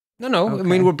 No. Okay. I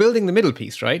mean, we're building the middle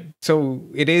piece, right? So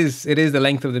it is the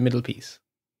length of the middle piece.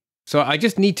 So I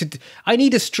just need I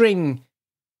need a string.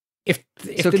 If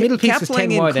the middle piece is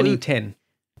 10 wide, I need 10.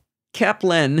 Cap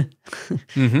len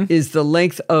is the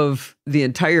length of the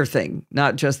entire thing,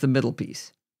 not just the middle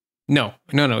piece. No.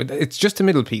 It's just a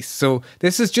middle piece. So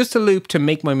this is just a loop to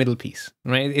make my middle piece,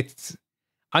 right?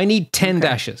 I need 10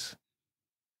 dashes.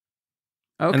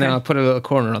 Okay. And then I'll put a little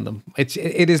corner on them.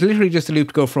 It is literally just a loop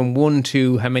to go from 1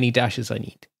 to how many dashes I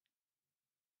need.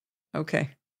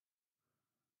 Okay.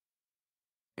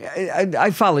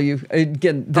 I follow you.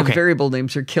 Again, the variable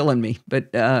names are killing me,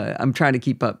 but I'm trying to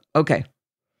keep up. Okay.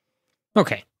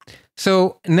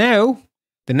 So now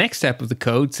the next step of the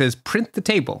code says print the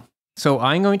table. So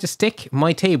I'm going to stick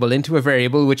my table into a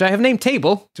variable, which I have named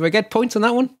table. Do I get points on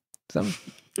that one? That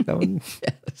one?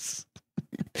 Yes.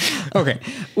 Okay.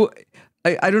 Well,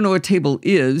 I don't know what table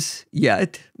is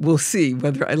yet. We'll see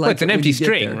whether I like it's an empty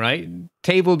string, right?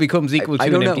 Table becomes equal to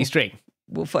an empty string.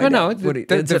 We'll find out.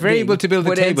 The variable to build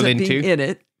the table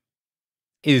into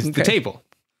is the table.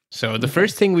 So the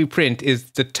first thing we print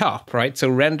is the top, right? So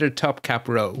render top cap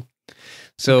row.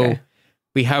 So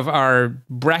we have our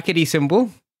brackety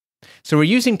symbol. So we're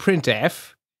using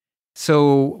printf.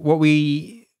 So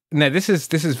now this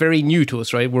is very new to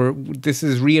us, right? This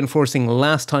is reinforcing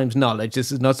last time's knowledge.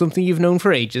 This is not something you've known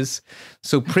for ages.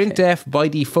 So printf by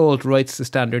default writes the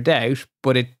standard out,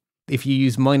 but if you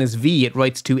use -v, it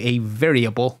writes to a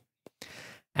variable,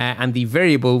 and the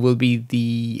variable will be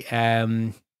the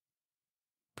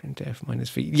printf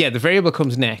 -v. Yeah, the variable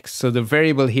comes next. So the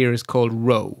variable here is called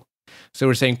row. So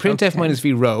we're saying printf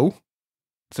 -v row.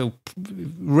 So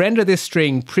render this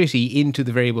string pretty into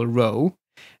the variable row.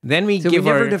 Then we give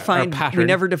our pattern. We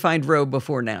never defined row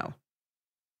before now.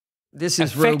 This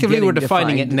is effectively row we're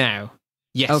defining defined. it now.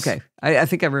 Yes. Okay. I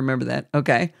think I remember that.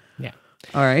 Okay. Yeah.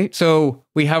 All right. So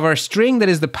we have our string that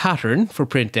is the pattern for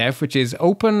printf, which is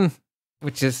open,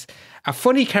 which is a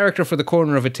funny character for the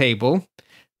corner of a table.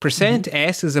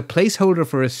 %s is a placeholder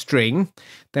for a string.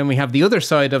 Then we have the other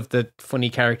side of the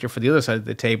funny character for the other side of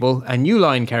the table, a new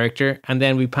line character, and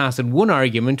then we pass in one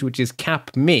argument, which is cap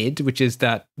mid, which is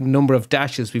that number of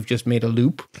dashes we've just made a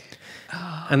loop.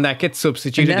 And that gets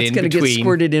substituted in between. And that's going to get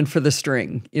squirted in for the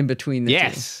string in between the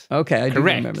yes. two. Okay, I do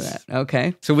Correct. remember that.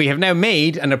 Okay. So we have now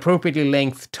made an appropriately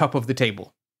length top of the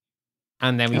table.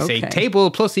 And then we say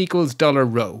table plus equals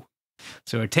 $row.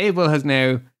 So our table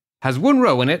has one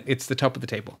row in it. It's the top of the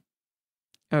table.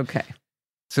 Okay.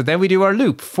 So then we do our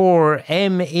loop for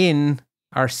m in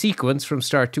our sequence from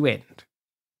start to end.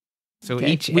 So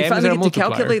each we m finally is our get multiplier.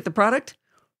 to calculate the product?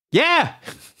 Yeah.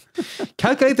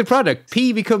 Calculate the product.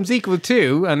 P becomes equal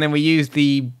to, and then we use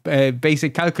the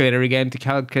basic calculator again to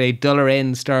calculate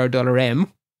 $n star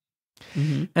 $m.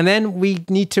 And then we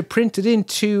need to print it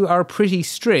into our pretty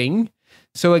string.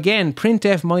 So again,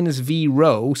 printf minus v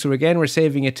row. So again, we're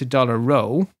saving it to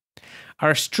 $row.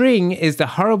 Our string is the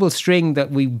horrible string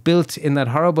that we built in that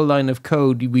horrible line of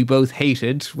code we both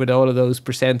hated with all of those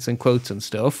percents and quotes and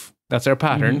stuff. That's our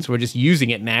pattern. So we're just using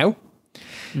it now.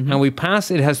 And we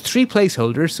pass, it has 3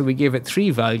 placeholders. So we give it 3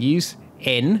 values,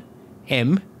 n,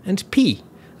 m, and p.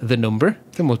 The number,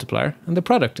 the multiplier, and the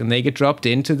product. And they get dropped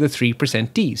into the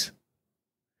 3% Ds.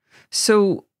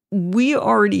 So we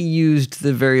already used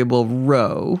the variable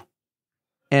row,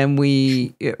 and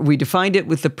we defined it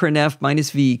with the printf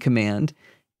minus v command,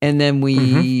 and then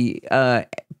we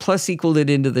plus equaled it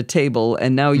into the table,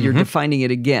 and now you're defining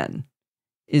it again.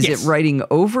 Is it writing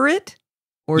over it,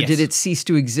 or did it cease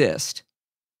to exist?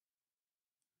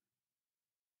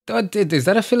 Is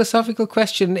that a philosophical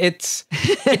question? It's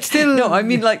still... No, I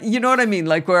mean, like, you know what I mean?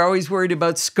 Like, we're always worried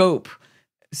about scope.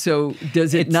 So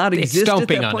does it not exist at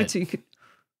that point? So you could...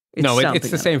 It's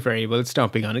the same variable. It's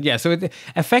stomping on it. Yeah. So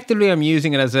effectively, I'm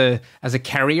using it as a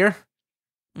carrier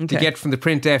to get from the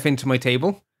printf into my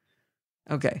table.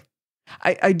 Okay.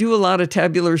 I do a lot of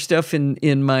tabular stuff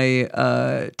in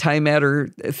my time matter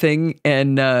thing,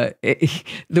 and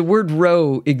the word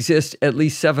row exists at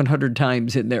least 700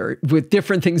 times in there with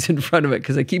different things in front of it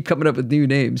because I keep coming up with new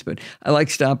names, but I like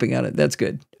stomping on it. That's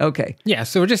good. Okay. Yeah,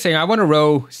 so we're just saying, I want a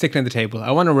row, stick it in the table.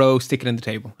 I want a row, stick it in the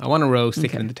table. I want a row,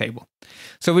 stick it in the table.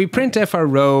 So we printf our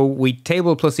row, we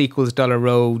table plus equals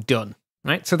 $row, done.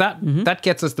 Right, so that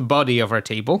gets us the body of our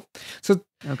table. So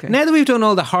now that we've done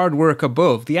all the hard work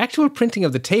above, the actual printing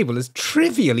of the table is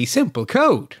trivially simple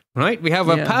code. Right, we have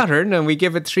a pattern and we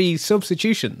give it 3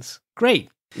 substitutions. Great.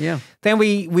 Yeah. Then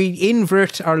we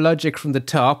invert our logic from the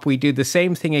top. We do the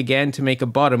same thing again to make a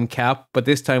bottom cap, but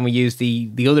this time we use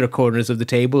the other corners of the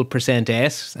table,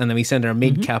 %s, and then we send our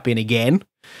mid cap in again.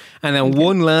 And then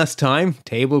one last time,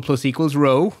 table plus equals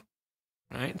row.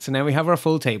 Right, so now we have our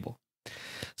full table.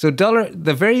 So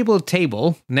the variable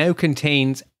table now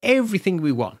contains everything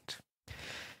we want.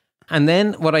 And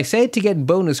then what I said to get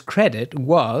bonus credit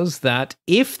was that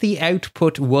if the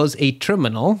output was a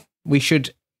terminal, we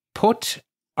should put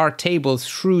our table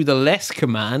through the less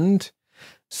command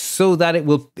so that it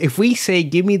will, if we say,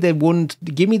 give me the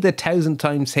 1,000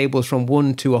 times tables from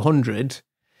 1 to 100,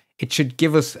 it should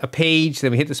give us a page, then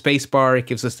we hit the space bar, it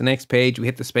gives us the next page, we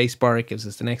hit the space bar, it gives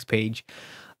us the next page.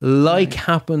 Like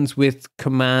happens with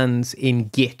commands in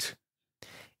Git.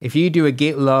 If you do a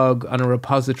Git log on a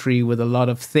repository with a lot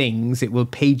of things, it will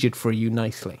page it for you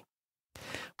nicely.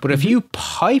 But if you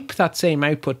pipe that same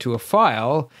output to a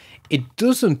file, it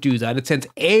doesn't do that. It sends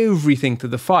everything to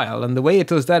the file. And the way it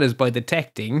does that is by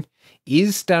detecting,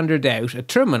 is standard out a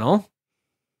terminal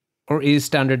or is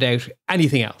standard out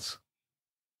anything else?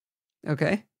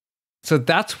 Okay. So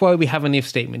that's why we have an if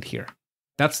statement here.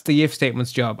 That's the if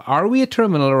statement's job. Are we a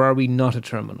terminal or are we not a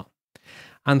terminal?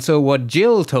 And so what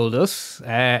Jill told us,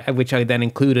 which I then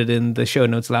included in the show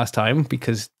notes last time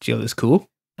because Jill is cool.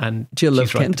 And Jill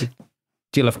of Kent.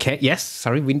 Jill of Kent. Yes,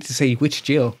 sorry, we need to say which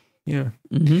Jill. Yeah.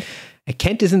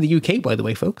 Kent is in the UK, by the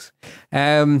way, folks.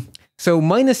 So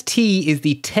 -t is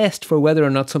the test for whether or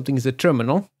not something is a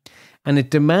terminal. And it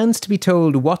demands to be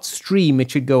told what stream it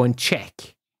should go and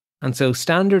check. And so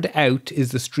standard out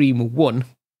is the stream 1.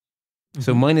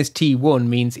 So -t1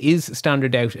 means is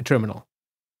standard out a terminal?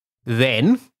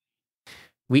 Then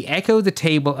we echo the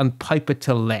table and pipe it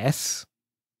to less,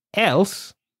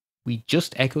 else we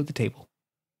just echo the table.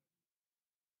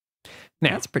 Now,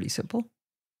 that's pretty simple.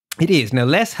 It is. Now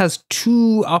less has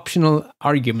 2 optional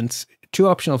arguments, 2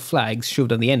 optional flags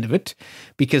shoved on the end of it,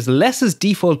 because less's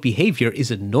default behavior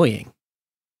is annoying.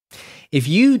 If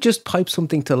you just pipe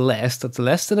something to less that's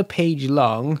less than a page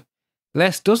long,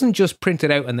 less doesn't just print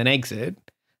it out and then exit.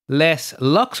 Less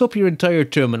locks up your entire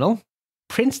terminal,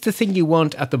 prints the thing you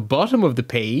want at the bottom of the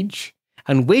page,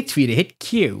 and waits for you to hit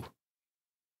Q.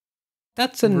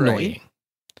 That's annoying. Right.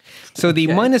 So the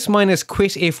 --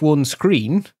 quit if one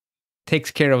screen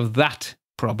takes care of that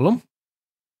problem.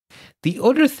 The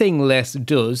other thing less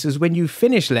does is when you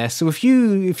finish less. So if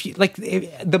you like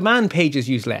the man pages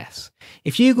use less.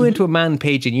 If you go into a man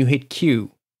page and you hit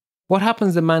Q, what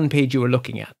happens to the man page you were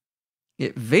looking at?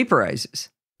 It vaporizes.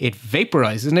 It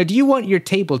vaporizes. Now, do you want your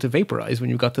table to vaporize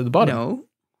when you got to the bottom? No.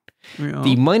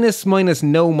 The --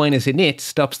 no -init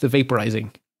stops the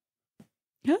vaporizing.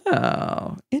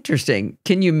 Oh, interesting.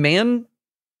 Can you man?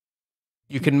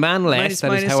 You can man less.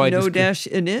 That is how I no dash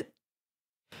init.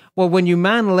 Well, when you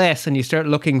man less and you start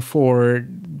looking for,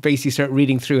 basically start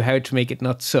reading through how to make it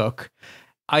not suck,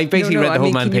 I basically read the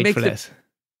whole man page for less.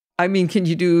 I mean, can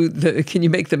you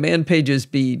make the man pages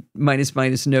be --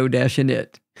 no dash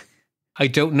init? I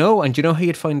don't know. And do you know how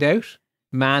you'd find out?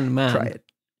 Man. Try it.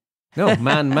 No,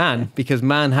 man, because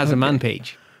man has a man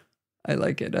page. I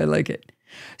like it.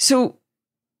 So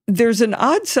there's an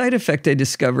odd side effect I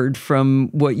discovered from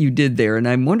what you did there, and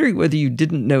I'm wondering whether you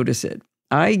didn't notice it.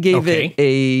 I gave it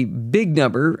a big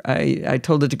number. I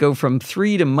told it to go from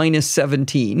 3 to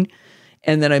 -17.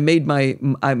 And then I made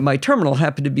my terminal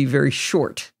happened to be very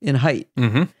short in height.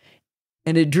 Mm-hmm.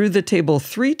 And it drew the table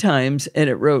 3 times and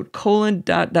it wrote :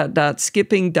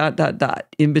 skipping ...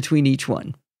 in between each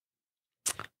one.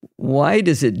 Why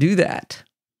does it do that?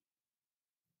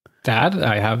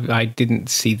 I didn't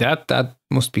see that. That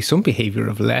must be some behavior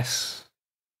of less.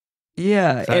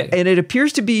 Yeah, and it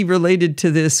appears to be related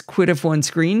to this quit if one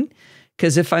screen,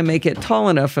 because if I make it tall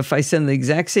enough, if I send the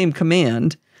exact same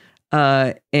command,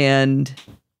 and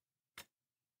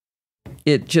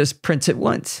it just prints it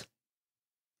once.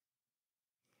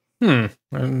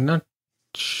 I'm not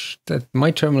that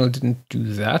my terminal didn't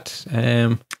do that.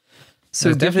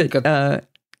 So give it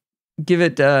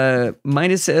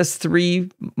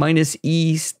 -S3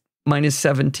 -E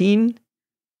 -17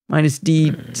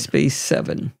 -D space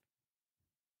 7.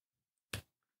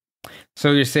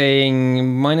 So you're saying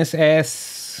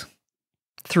 -S3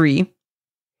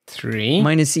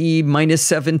 -E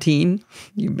 -17.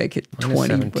 You make it 20.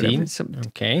 Whatever.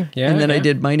 Okay. Yeah. And then I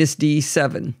did -D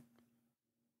 7.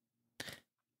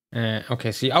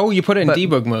 Okay. So you put it in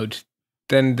debug mode.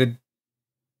 Then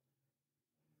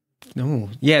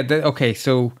okay.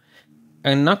 So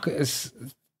I'm not going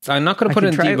to put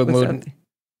it in debug mode.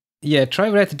 Yeah. Try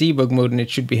it at the debug mode, and it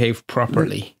should behave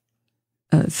properly.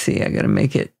 Let's see. I got to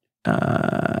make it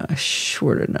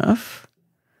short enough.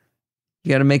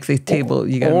 You got to make the table.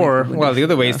 You got the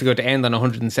other way is to go to end on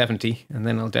 170, and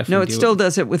then I'll definitely. No, it still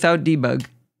does it without debug.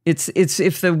 It's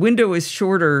if the window is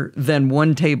shorter than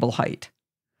one table height.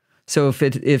 So if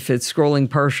it's scrolling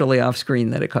partially off screen,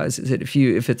 that it causes it.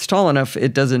 If it's tall enough,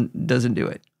 it doesn't do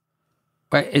it.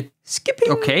 But skipping.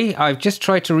 Okay, I've just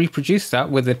tried to reproduce that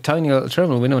with a tiny little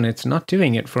terminal window, and it's not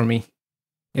doing it for me.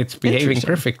 It's behaving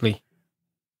perfectly.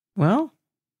 Well,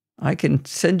 I can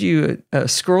send you a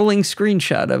scrolling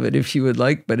screenshot of it if you would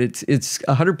like, but it's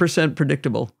 100%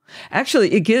 predictable. Actually,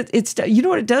 it's you know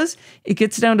what it does? It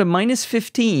gets down to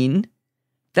 -15.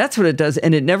 That's what it does,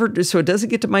 and it doesn't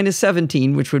get to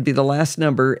 -17, which would be the last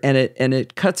number, and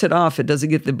it cuts it off. It doesn't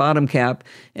get the bottom cap,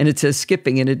 and it says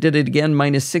skipping, and it did it again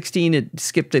 -16. It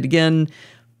skipped it again.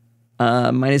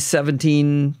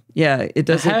 -17. Yeah, it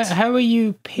does it. How are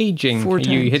you paging? Are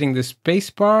you hitting the space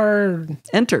bar?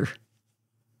 Enter.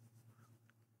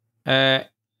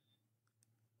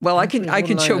 Well, I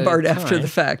can show Bart after the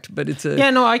fact, but it's a... Yeah,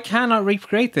 no, I cannot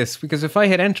recreate this, because if I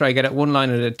hit enter, I get it one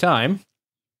line at a time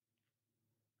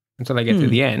until I get to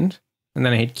the end, and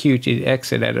then I hit Q to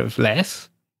exit out of less.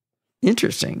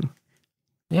 Interesting.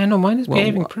 Yeah, no, mine is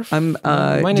behaving perfectly.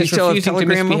 Mine is refusing to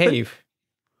misbehave. Open?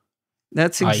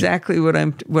 That's exactly what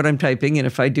I'm typing, and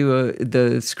if I do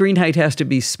the screen height has to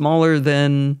be smaller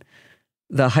than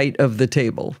the height of the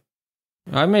table.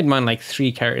 I made mine like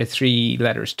 3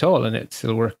 letters tall, and it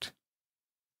still worked.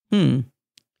 And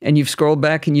you've scrolled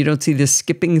back, and you don't see this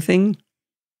skipping thing?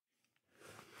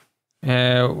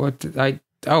 Hang on. I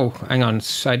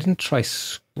didn't try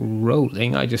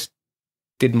scrolling. I just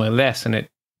did my less, and it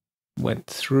went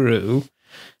through.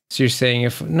 So you're saying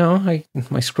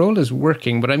my scroll is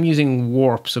working, but I'm using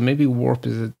warp, so maybe warp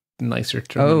is a nicer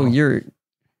terminal.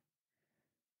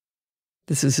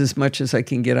 This is as much as I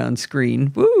can get on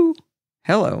screen. Woo!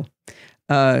 Hello.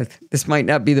 This might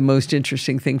not be the most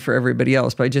interesting thing for everybody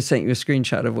else, but I just sent you a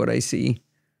screenshot of what I see.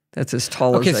 That's as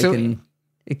tall as I can.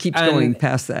 It keeps going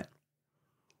past that.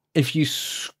 If you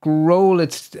scroll,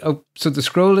 so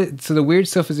the weird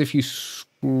stuff is if you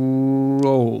scroll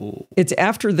scroll? It's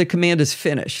after the command is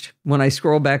finished. When I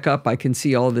scroll back up, I can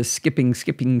see all this skipping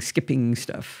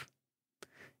stuff.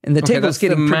 And the table's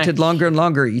getting printed longer and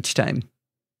longer each time.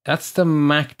 That's the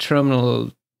Mac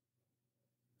terminal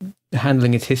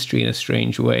handling its history in a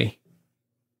strange way.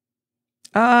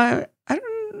 I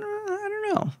don't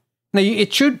know. Now,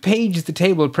 it should page the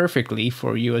table perfectly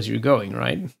for you as you're going,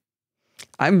 right?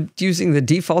 I'm using the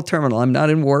default terminal. I'm not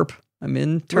in Warp. I'm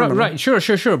in terminal. Right,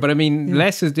 sure. But I mean,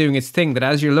 Less is doing its thing, that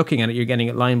as you're looking at it, you're getting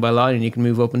it line by line, and you can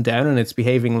move up and down, and it's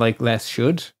behaving like Less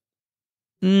should.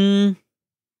 It's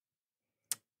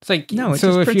like, no, it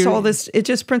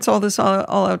just prints all this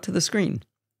all out to the screen.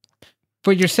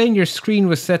 But you're saying your screen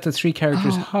was set to 3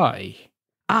 characters high.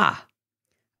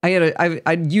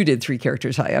 You did 3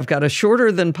 characters high. I've got a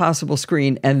shorter than possible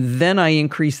screen, and then I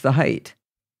increase the height.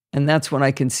 And that's when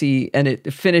I can see, and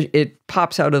it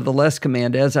pops out of the Less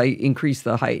command as I increase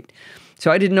the height.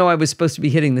 So I didn't know I was supposed to be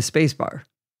hitting the space bar.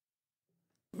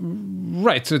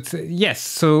 Right. So it's, yes.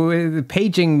 So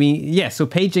paging So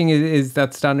paging is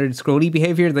that standard scrolly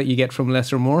behavior that you get from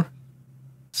Less or More.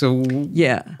 So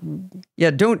yeah.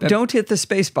 Don't hit the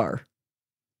space bar.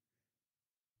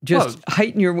 Just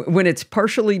heighten when it's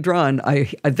partially drawn.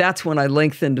 That's when I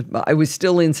lengthened. I was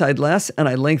still inside Less, and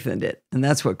I lengthened it, and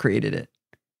that's what created it.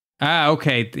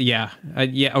 Okay. Yeah.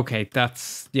 Okay.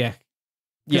 That's, yeah.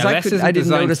 Yeah. I didn't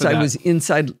notice I was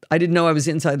inside. I didn't know I was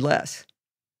inside Less.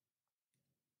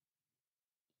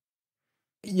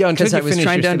 Yeah. Because I was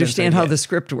trying to understand how the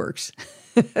script works.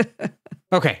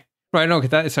 Okay. Right. No,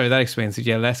 that explains it.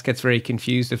 Yeah. Less gets very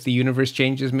confused if the universe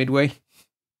changes midway.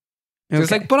 So it's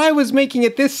like, but I was making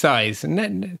it this size. And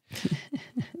then...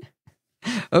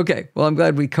 Okay. Well, I'm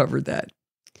glad we covered that.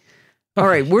 All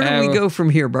right. Where do we go from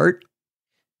here, Bart?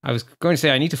 I was going to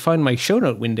say, I need to find my show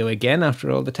note window again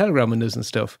after all the Telegram windows and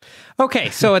stuff.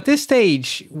 Okay, so at this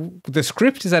stage, the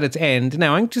script is at its end.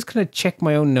 Now, I'm just going to check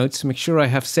my own notes to make sure I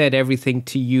have said everything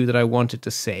to you that I wanted to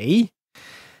say.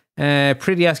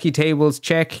 Pretty ASCII tables,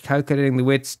 check. Calculating the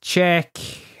widths, check.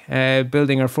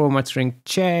 Building our format string,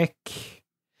 check.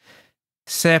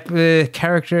 Command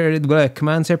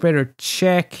separator,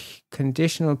 check.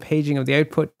 Conditional paging of the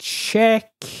output,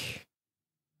 check.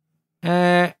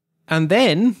 And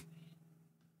then,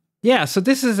 so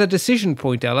this is a decision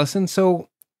point, Alison. So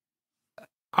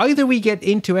either we get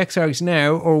into Xargs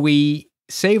now, or we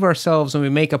save ourselves and we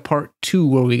make a part 2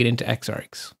 where we get into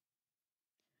Xargs.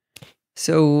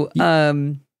 So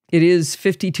it is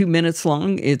 52 minutes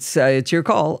long. It's your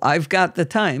call. I've got the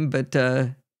time, but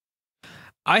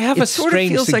I have a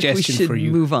strange suggestion for you.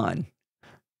 It feels like we should move on.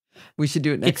 We should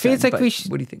do it next time. It feels like we should.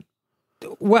 What do you think?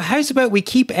 Well, how's about we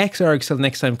keep Xargs till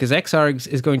next time, because Xargs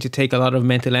is going to take a lot of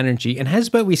mental energy. And how's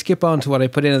about we skip on to what I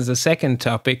put in as a second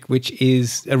topic, which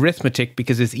is arithmetic,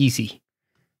 because it's easy.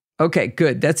 Okay,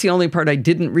 good. That's the only part I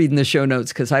didn't read in the show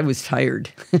notes because I was tired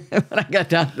when I got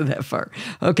down to that far.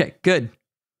 Okay, good.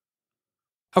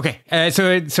 Okay,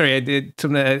 sorry,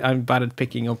 I'm bad at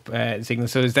picking up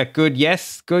signals. So is that good?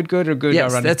 Yes, good, or good?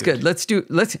 Yes, that's good. Let's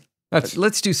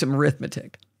do some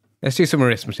arithmetic. Let's do some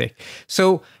arithmetic.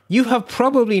 So you have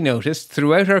probably noticed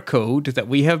throughout our code that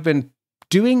we have been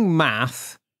doing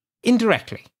math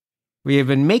indirectly. We have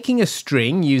been making a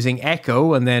string using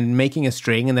echo, and then making a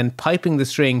string, and then piping the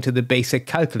string to the basic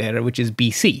calculator, which is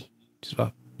BC, which is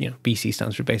what, BC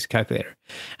stands for basic calculator.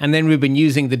 And then we've been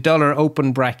using the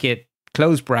 $open bracket,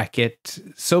 close bracket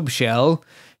subshell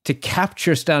to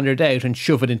capture standard out and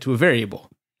shove it into a variable.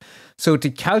 So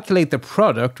to calculate the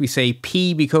product, we say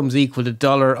P becomes equal to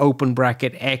 $open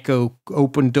bracket echo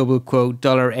open double quote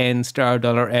 $n star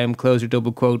 $m closer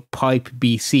double quote pipe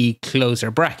BC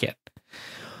closer bracket,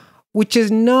 which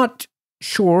is not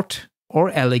short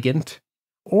or elegant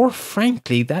or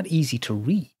frankly that easy to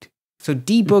read. So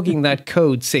debugging that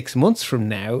code 6 months from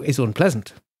now is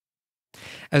unpleasant,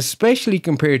 especially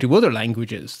compared to other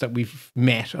languages that we've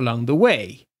met along the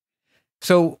way.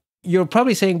 So you're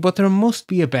probably saying, but there must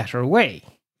be a better way.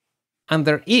 And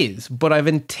there is, but I've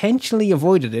intentionally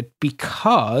avoided it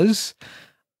because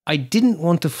I didn't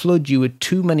want to flood you with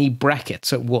too many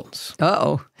brackets at once.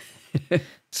 Uh-oh.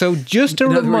 So just a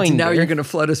reminder. Now you're going to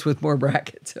flood us with more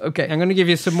brackets. Okay. I'm going to give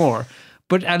you some more.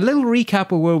 But a little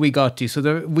recap of where we got to.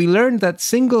 So we learned that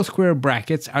single square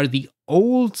brackets are the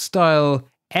old style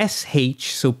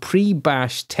SH, so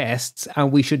pre-bash tests,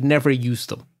 and we should never use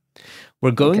them. We're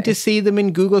going to see them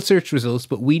in Google search results,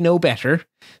 but we know better,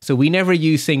 so we never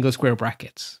use single square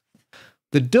brackets.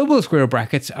 The double square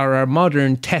brackets are our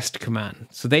modern test command,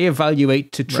 so they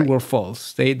evaluate to true or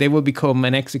false. They will become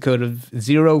an execute of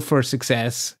 0 for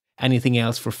success, anything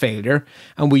else for failure,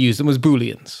 and we use them as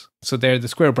booleans. So they're the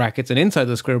square brackets, and inside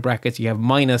the square brackets you have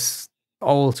minus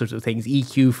all sorts of things.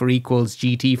 EQ for equals,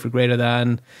 GT for greater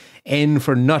than, N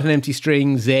for not an empty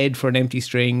string, Z for an empty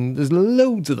string. There's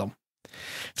loads of them.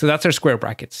 So that's our square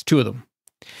brackets, 2 of them.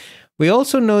 We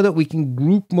also know that we can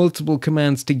group multiple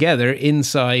commands together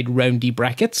inside roundy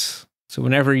brackets. So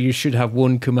whenever you should have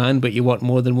one command, but you want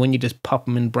more than one, you just pop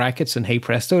them in brackets and hey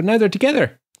presto, now they're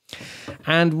together.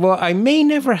 And what I may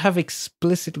never have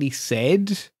explicitly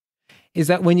said is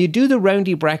that when you do the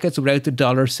roundy brackets without the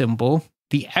dollar symbol,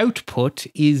 the output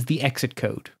is the exit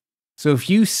code. So if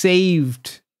you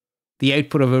saved the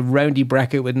output of a roundy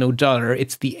bracket with no dollar,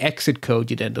 it's the exit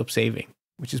code you'd end up saving,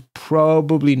 which is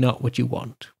probably not what you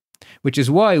want. Which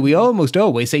is why we almost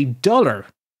always say dollar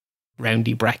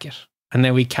roundy bracket, and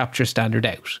then we capture standard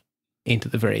out into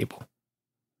the variable.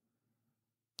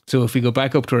 So if we go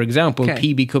back up to our example,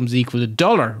 P becomes equal to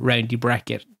dollar roundy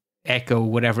bracket, echo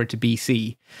whatever to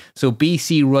BC. So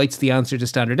BC writes the answer to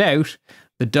standard out,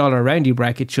 the dollar roundy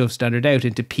bracket shoves standard out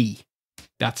into P.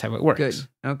 That's how it works. Good.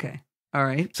 Okay. All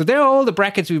right. So there are all the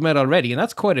brackets we've met already, and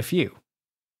that's quite a few.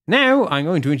 Now I'm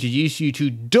going to introduce you to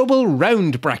double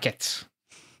round brackets.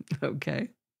 Okay.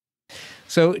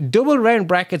 So double round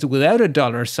brackets without a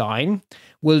dollar sign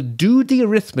will do the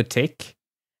arithmetic,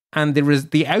 and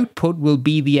the output will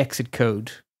be the exit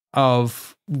code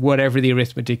of whatever the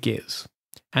arithmetic is.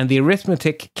 And the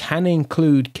arithmetic can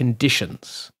include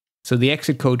conditions. So the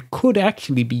exit code could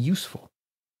actually be useful.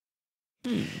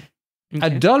 Okay. A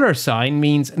dollar sign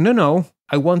means, no,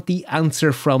 I want the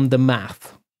answer from the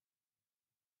math.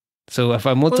 So if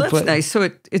I multiply... Well, that's nice. So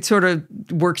it sort of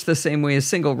works the same way as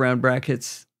single round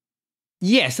brackets.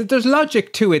 Yes, there's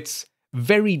logic to its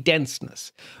very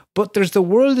denseness. But there's the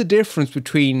world of difference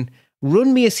between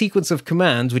run me a sequence of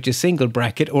commands, which is single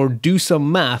bracket, or do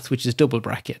some math, which is double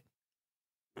bracket.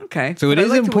 Okay. So it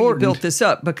is important. The way you built this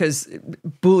up, because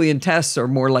Boolean tests are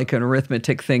more like an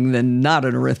arithmetic thing than not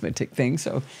an arithmetic thing.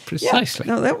 So precisely.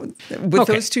 Yeah, no, with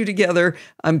those two together,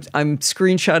 I'm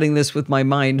screenshotting this with my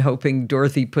mind, hoping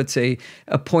Dorothy puts a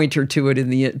pointer to it in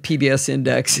the PBS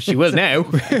index. She will now.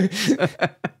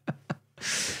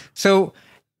 So,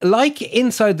 like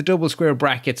inside the double square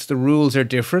brackets, the rules are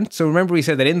different. So remember we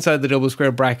said that inside the double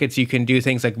square brackets, you can do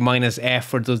things like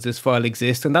 -f or does this file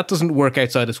exist? And that doesn't work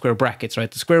outside of square brackets, right?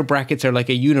 The square brackets are like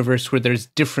a universe where there's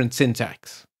different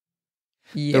syntax.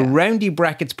 Yeah. The roundy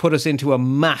brackets put us into a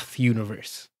math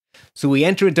universe. So we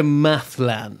enter into math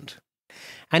land.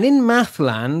 And in math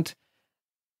land,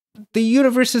 the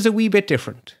universe is a wee bit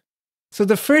different. So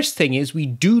the first thing is we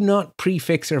do not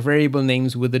prefix our variable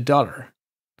names with a dollar.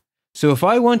 So if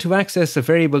I want to access a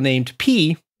variable named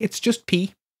P, it's just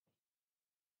P.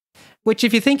 Which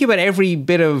if you think about every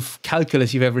bit of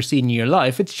calculus you've ever seen in your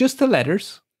life, it's just the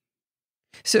letters.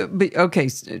 So, okay,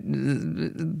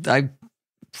 I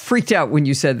freaked out when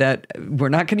you said that. We're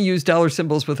not going to use dollar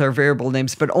symbols with our variable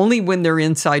names, but only when they're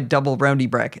inside double roundy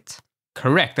brackets.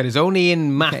 Correct. That is only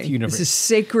in math universe. This is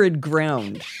sacred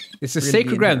ground. It's a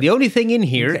sacred ground. The only thing in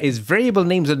here is variable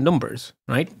names and numbers,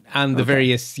 right? And the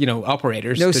various,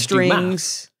 operators. No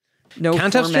strings. No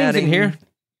Can't have strings in here.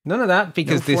 None of that,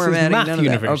 because this is math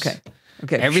universe.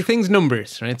 Okay. Everything's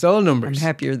numbers, right? It's all numbers. I'm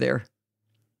happier there.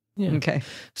 Yeah. Okay.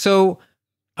 So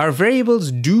our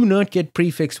variables do not get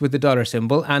prefixed with the dollar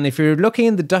symbol. And if you're looking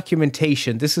in the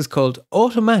documentation, this is called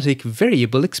automatic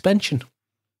variable expansion.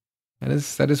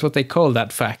 That is what they call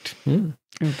that fact.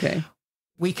 Okay.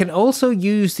 We can also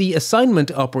use the assignment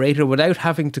operator without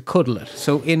having to cuddle it.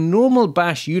 So in normal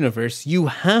bash universe, you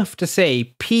have to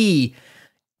say P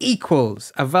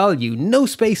equals a value, no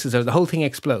spaces, or the whole thing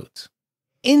explodes.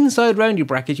 Inside roundy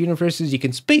bracket universes, you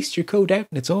can space your code out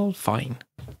and it's all fine.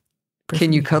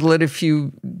 Can you cuddle it if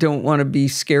you don't want to be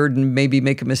scared and maybe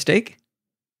make a mistake?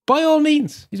 By all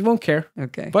means. You won't care.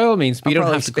 Okay. By all means, but you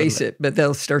don't have to space it, but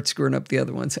they'll start screwing up the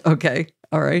other ones. Okay.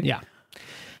 All right. Yeah.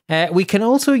 We can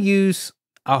also use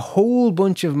a whole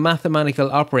bunch of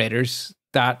mathematical operators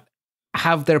that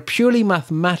have their purely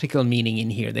mathematical meaning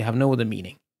in here. They have no other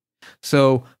meaning.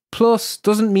 So plus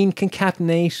doesn't mean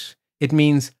concatenate. It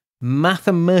means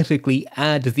mathematically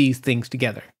add these things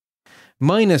together.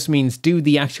 Minus means do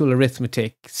the actual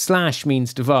arithmetic. Slash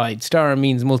means divide. Star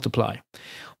means multiply.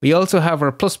 We also have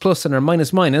our plus plus and our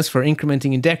minus minus for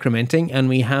incrementing and decrementing, and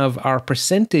we have our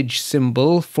percentage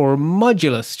symbol for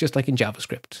modulus, just like in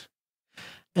JavaScript.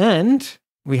 And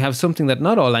we have something that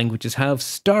not all languages have.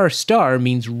 Star star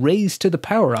means raised to the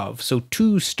power of. So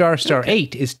 2 star star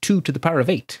 8 is 2 to the power of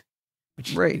 8,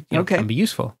 which can be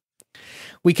useful.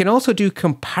 We can also do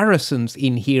comparisons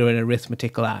in here in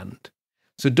arithmetic land.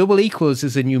 So double equals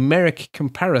is a numeric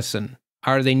comparison.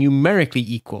 Are they numerically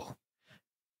equal?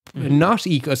 Not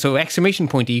equal. So exclamation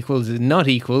point equals is not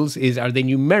equals is, are they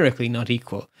numerically not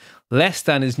equal? Less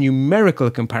than is numerical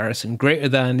comparison. Greater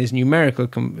than is numerical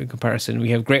comparison.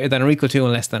 We have greater than or equal to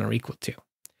and less than or equal to.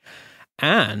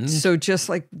 And so just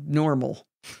like normal.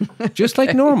 Just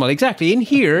like normal, exactly. In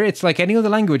here, it's like any other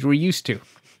language we're used to,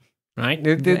 right?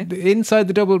 Inside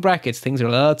the double brackets, things are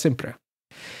a lot simpler.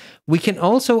 We can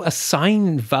also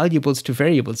assign variables to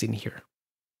variables in here.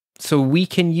 So we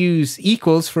can use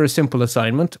equals for a simple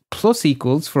assignment, plus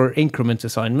equals for increment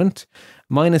assignment,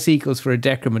 minus equals for a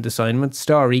decrement assignment,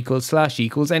 star equals, slash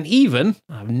equals, and even,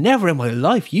 I've never in my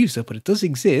life used it, but it does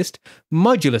exist,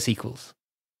 modulus equals,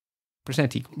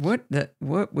 percent equals.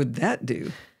 What would that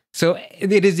do? So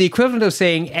it is the equivalent of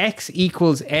saying x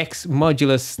equals x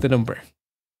modulus the number.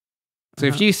 So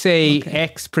if you say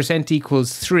x percent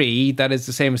equals 3, that is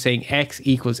the same as saying x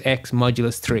equals x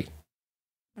modulus 3.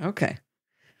 Okay.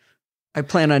 I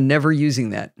plan on never using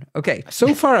that. Okay.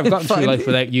 So far, I've gotten through life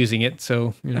without using it.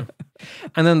 So, you know.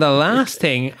 And then the last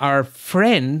thing, our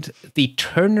friend, the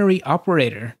ternary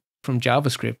operator from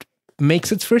JavaScript,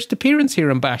 makes its first appearance here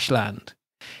in Bash land.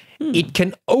 It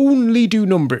can only do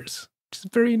numbers. It's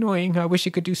very annoying. I wish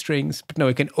it could do strings, but no,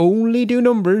 it can only do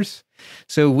numbers.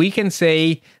 So we can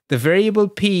say the variable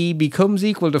p becomes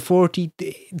equal to 40.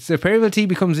 The variable t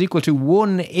becomes equal to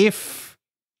 1 if...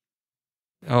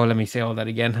 Oh, let me say all that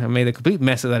again. I made a complete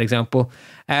mess of that example.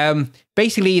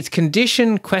 Basically, it's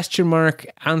condition, question mark,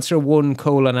 answer 1,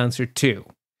 colon, answer 2.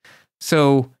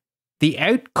 So the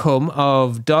outcome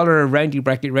of dollar roundy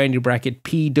bracket,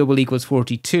 p double equals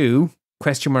 42,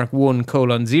 question mark 1,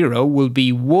 colon, 0 will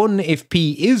be 1 if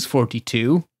p is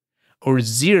 42 or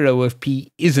 0 if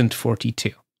p isn't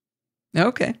 42.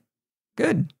 Okay,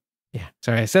 good. Yeah,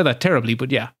 sorry, I said that terribly,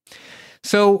 but yeah.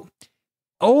 So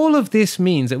all of this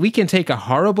means that we can take a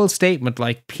horrible statement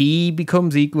like p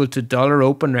becomes equal to dollar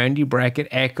open roundy bracket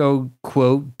echo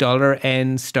quote dollar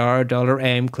n star dollar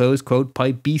m close quote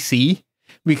pipe bc.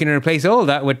 We can replace all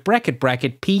that with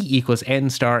bracket p equals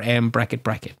n star m bracket.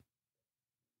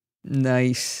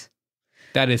 Nice.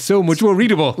 That is so much more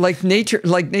readable. Like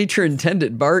nature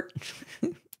intended, Bart.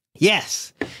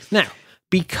 Yes. Now,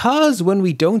 because when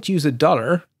we don't use a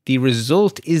dollar, the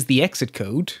result is the exit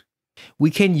code, we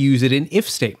can use it in if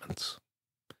statements.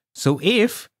 So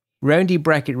if roundy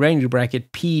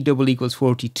bracket p double equals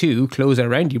 42, close our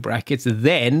roundy brackets,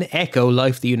 then echo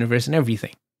life, the universe, and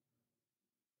everything.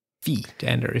 V to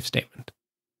end our if statement.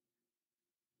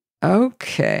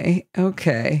 Okay.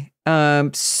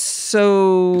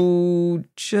 So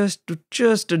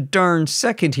just a darn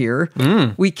second here.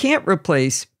 We can't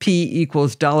replace p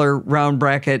equals dollar round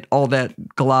bracket all that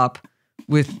glop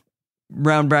with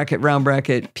round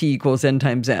bracket p equals n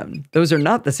times m. Those are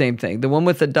not the same thing. The one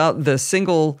with the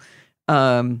single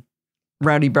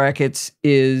roundy brackets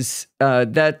is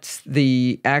that's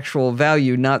the actual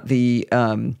value, not the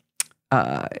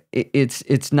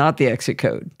it's not the exit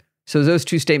code. So those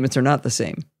two statements are not the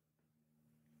same.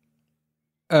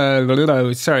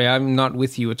 Sorry, I'm not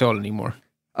with you at all anymore.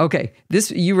 Okay,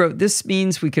 you wrote this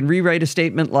means we can rewrite a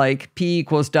statement like p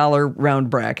equals dollar round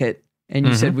bracket, and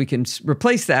you said we can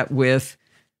replace that with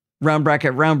round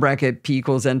bracket p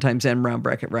equals n times n round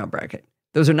bracket.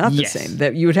 Those are not the same.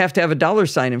 That you would have to have a dollar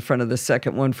sign in front of the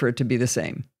second one for it to be the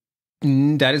same.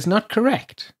 That is not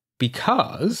correct,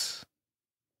 because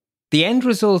the end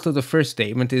result of the first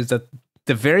statement is that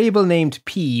the variable named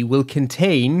p will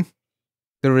contain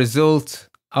the result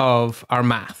of our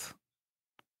math.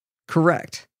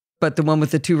 Correct. But the one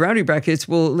with the two roundy brackets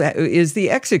is the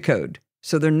exit code.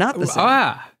 So they're not the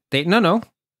same. No.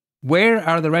 Where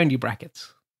are the roundy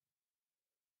brackets?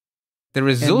 The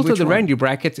result of the roundy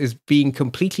brackets is being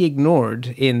completely ignored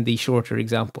in the shorter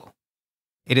example.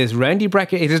 It is roundy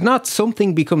bracket. It is not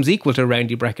something becomes equal to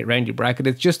roundy bracket.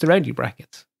 It's just the roundy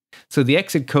brackets. So the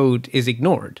exit code is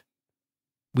ignored.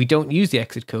 We don't use the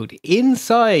exit code.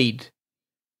 Inside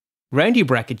roundy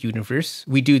bracket universe,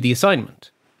 we do the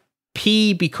assignment.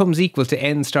 P becomes equal to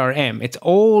n star m. It's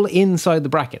all inside the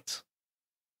brackets.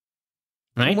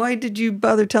 Right? Why did you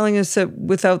bother telling us that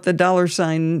without the dollar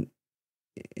sign?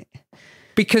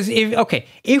 Because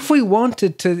if we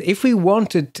wanted to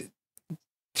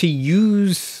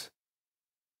use,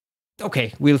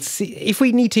 we'll see. If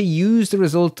we need to use the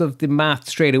result of the math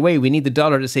straight away, we need the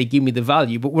dollar to say, give me the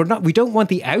value. But we don't want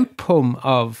the outcome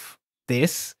of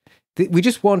this. We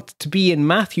just want to be in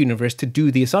math universe to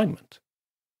do the assignment.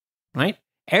 Right?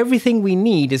 Everything we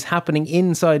need is happening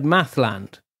inside math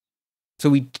land. So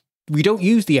we don't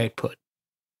use the output.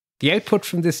 The output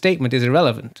from this statement is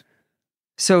irrelevant.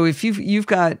 So if you've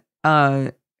got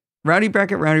roundy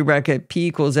bracket, P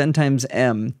equals N times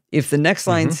M. If the next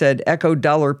line said echo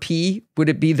 $P, would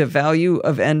it be the value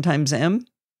of N times M?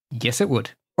 Yes, it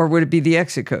would. Or would it be the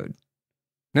exit code?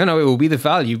 No, it will be the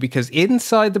value because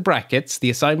inside the brackets, the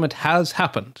assignment has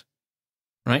happened,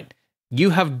 right?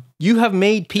 You have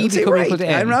made P become equal to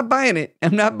N. I'm not buying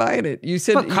it. You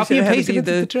said well, copy and paste it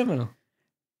into the terminal.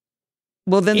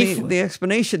 Well, then the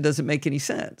explanation doesn't make any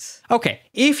sense. Okay,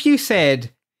 if you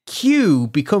said Q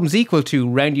becomes equal to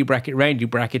roundy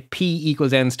bracket, P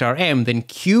equals N star M, then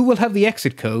Q will have the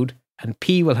exit code and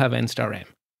P will have N star M.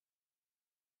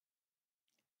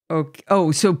 Okay.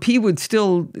 Oh, so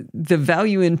the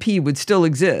value in P would still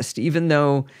exist, even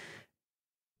though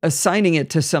assigning it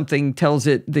to something tells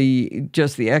it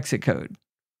just the exit code.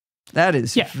 That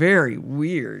is very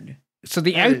weird. So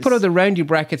the output of the roundy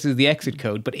brackets is the exit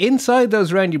code, but inside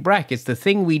those roundy brackets, the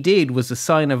thing we did was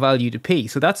assign a value to P.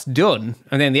 So that's done,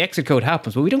 and then the exit code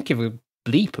happens, but we don't give a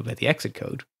bleep about the exit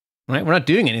code, right? We're not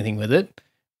doing anything with it.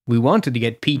 We wanted to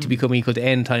get P to become equal to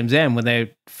N times M without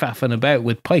faffing about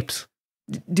with pipes.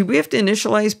 Do we have to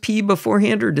initialize P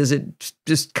beforehand, or does it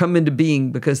just come into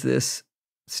being because of this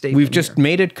statement? We've just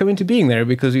made it come into being there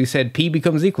because we said P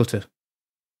becomes equal to.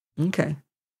 Okay.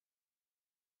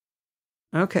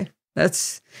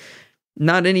 That's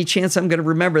not any chance I'm going to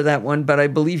remember that one, but I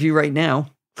believe you right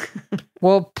now.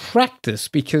 Well, practice,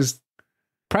 because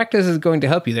practice is going to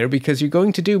help you there because you're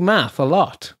going to do math a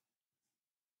lot.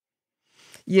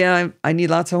 Yeah, I need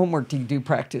lots of homework to do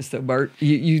practice, though, Bart.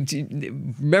 You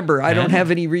remember, I don't have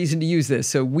any reason to use this,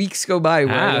 so weeks go by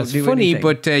where I don't do anything. It's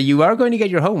funny, but you are going to get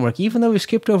your homework. Even though we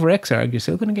skipped over Xarg, you're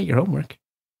still going to get your homework.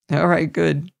 All right,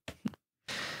 good.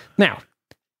 Now,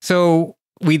 so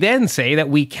we then say that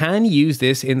we can use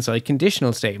this inside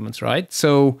conditional statements, right?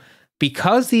 So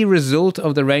because the result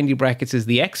of the roundy brackets is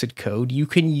the exit code, you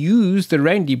can use the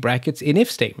roundy brackets in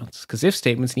if statements, because if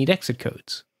statements need exit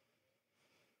codes.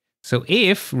 So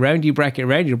if roundy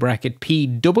bracket P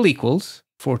double equals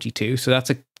 42, so that's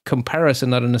a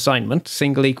comparison, not an assignment.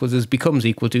 Single equals is becomes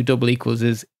equal to, double equals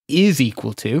is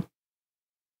equal to.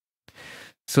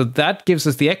 So that gives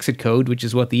us the exit code, which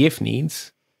is what the if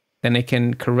needs. Then it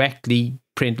can correctly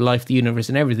print life, the universe,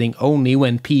 and everything only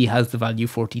when P has the value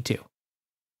 42.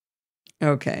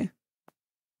 Okay.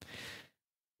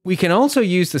 We can also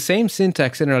use the same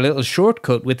syntax in our little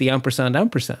shortcut with the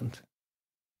ampersand.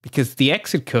 Because the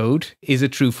exit code is a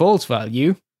true-false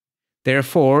value.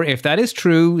 Therefore, if that is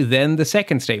true, then the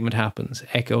second statement happens.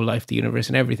 Echo life, the universe,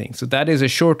 and everything. So that is a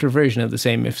shorter version of the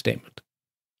same if statement.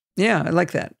 Yeah, I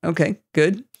like that. Okay,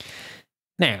 good.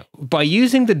 Now, by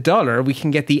using the $, we can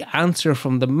get the answer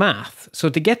from the math. So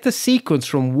to get the sequence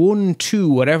from 1 to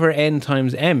whatever n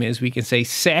times m is, we can say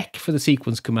sec for the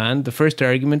sequence command. The first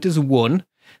argument is 1.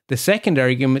 The second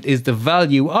argument is the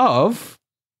value of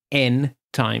n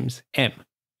times m.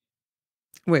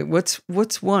 Wait, what's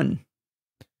 1?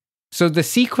 So the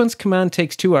sequence command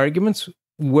takes 2 arguments,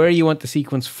 where you want the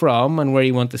sequence from and where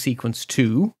you want the sequence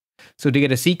to. So to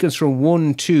get a sequence from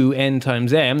 1 to n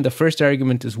times m, the first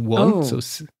argument is 1. Oh,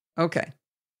 so okay.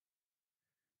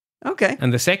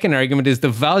 And the second argument is the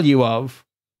value of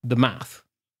the math.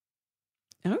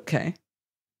 Okay.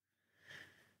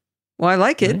 Well, I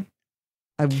like it. Right.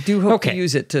 I do hope to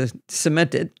use it to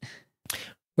cement it.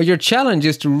 Well, your challenge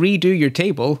is to redo your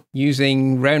table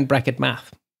using round bracket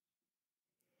math.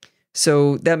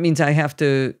 So that means I have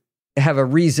to have a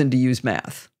reason to use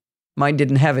math. Mine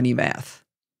didn't have any math.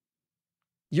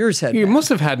 Yours had You math. must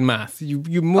have had math.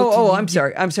 I'm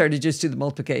sorry. I'm sorry to just do the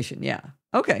multiplication. Yeah.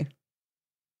 Okay.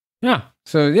 Yeah.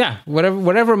 So yeah,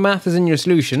 whatever math is in your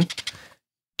solution,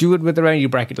 do it with the roundy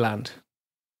bracket land.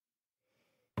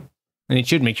 And it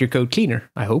should make your code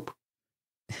cleaner, I hope.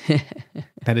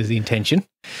 That is the intention.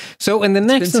 So in the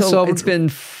next it's been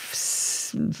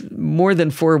more than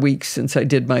 4 weeks since I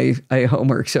did my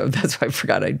homework, so that's why I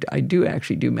forgot I do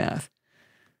actually do math.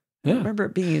 Yeah. I remember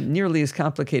it being nearly as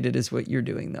complicated as what you're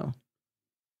doing, though.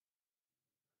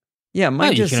 Yeah,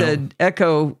 mine just said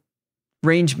echo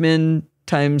range min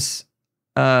times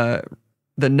the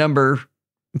number,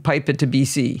 pipe it to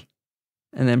BC,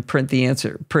 and then print the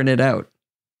answer, print it out.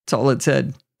 That's all it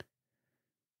said.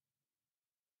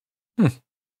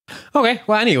 Okay.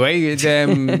 Well, anyway,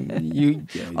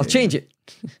 I'll change it.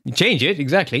 You change it,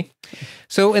 exactly.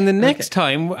 So in the next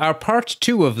time, our part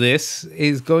 2 of this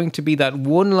is going to be that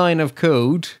one line of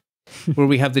code where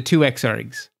we have the 2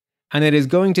 Xargs. And it is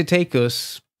going to take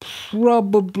us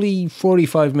probably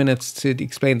 45 minutes to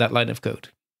explain that line of code.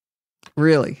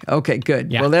 Really? Okay,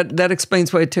 good. Yeah. Well, that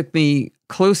explains why it took me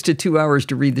close to 2 hours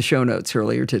to read the show notes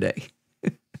earlier today.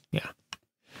 Yeah.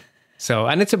 So,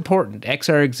 and it's important.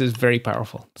 Xargs is very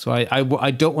powerful. So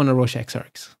I don't want to rush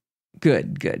Xargs.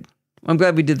 Good. I'm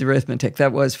glad we did the arithmetic.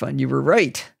 That was fun. You were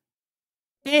right.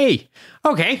 Hey,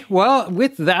 okay. Well,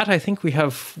 with that, I think we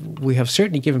have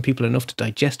certainly given people enough to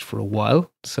digest for a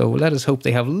while. So let us hope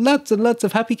they have lots and lots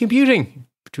of happy computing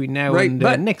between now and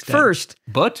next time.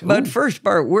 But first,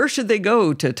 Bart, where should they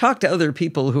go to talk to other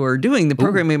people who are doing the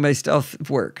programming by stealth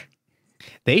work?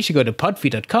 They should go to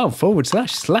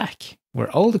podfeet.com/Slack,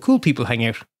 where all the cool people hang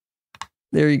out.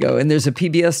 There you go. And there's a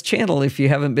PBS channel if you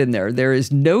haven't been there. There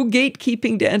is no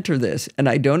gatekeeping to enter this. And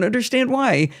I don't understand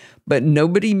why, but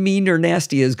nobody mean or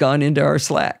nasty has gone into our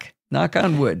Slack. Knock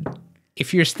on wood.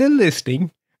 If you're still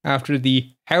listening after the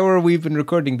hour we've been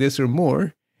recording this or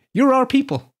more, you're our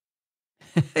people.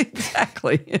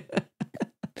 Exactly.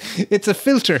 It's a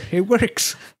filter. It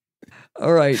works.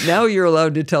 All right. Now you're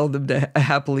allowed to tell them to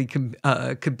happily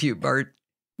compute, Bart.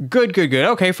 Good.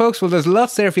 Okay, folks. Well, there's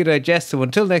lots there for you to digest. So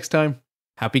until next time,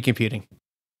 happy computing.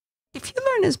 If you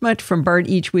learn as much from Bart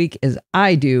each week as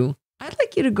I do, I'd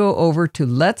like you to go over to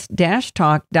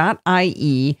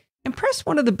lets-talk.ie and press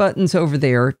one of the buttons over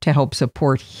there to help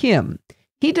support him.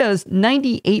 He does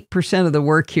 98% of the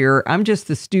work here. I'm just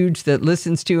the stooge that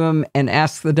listens to him and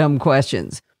asks the dumb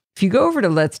questions. If you go over to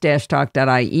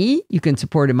lets-talk.ie, you can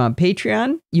support him on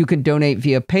Patreon, you can donate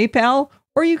via PayPal,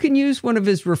 or you can use one of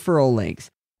his referral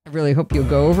links. I really hope you'll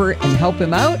go over and help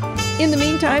him out. In the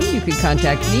meantime, you can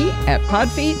contact me at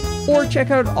Podfeet or check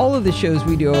out all of the shows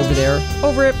we do over there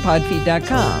over at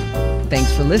podfeet.com.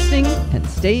 Thanks for listening and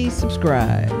stay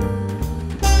subscribed.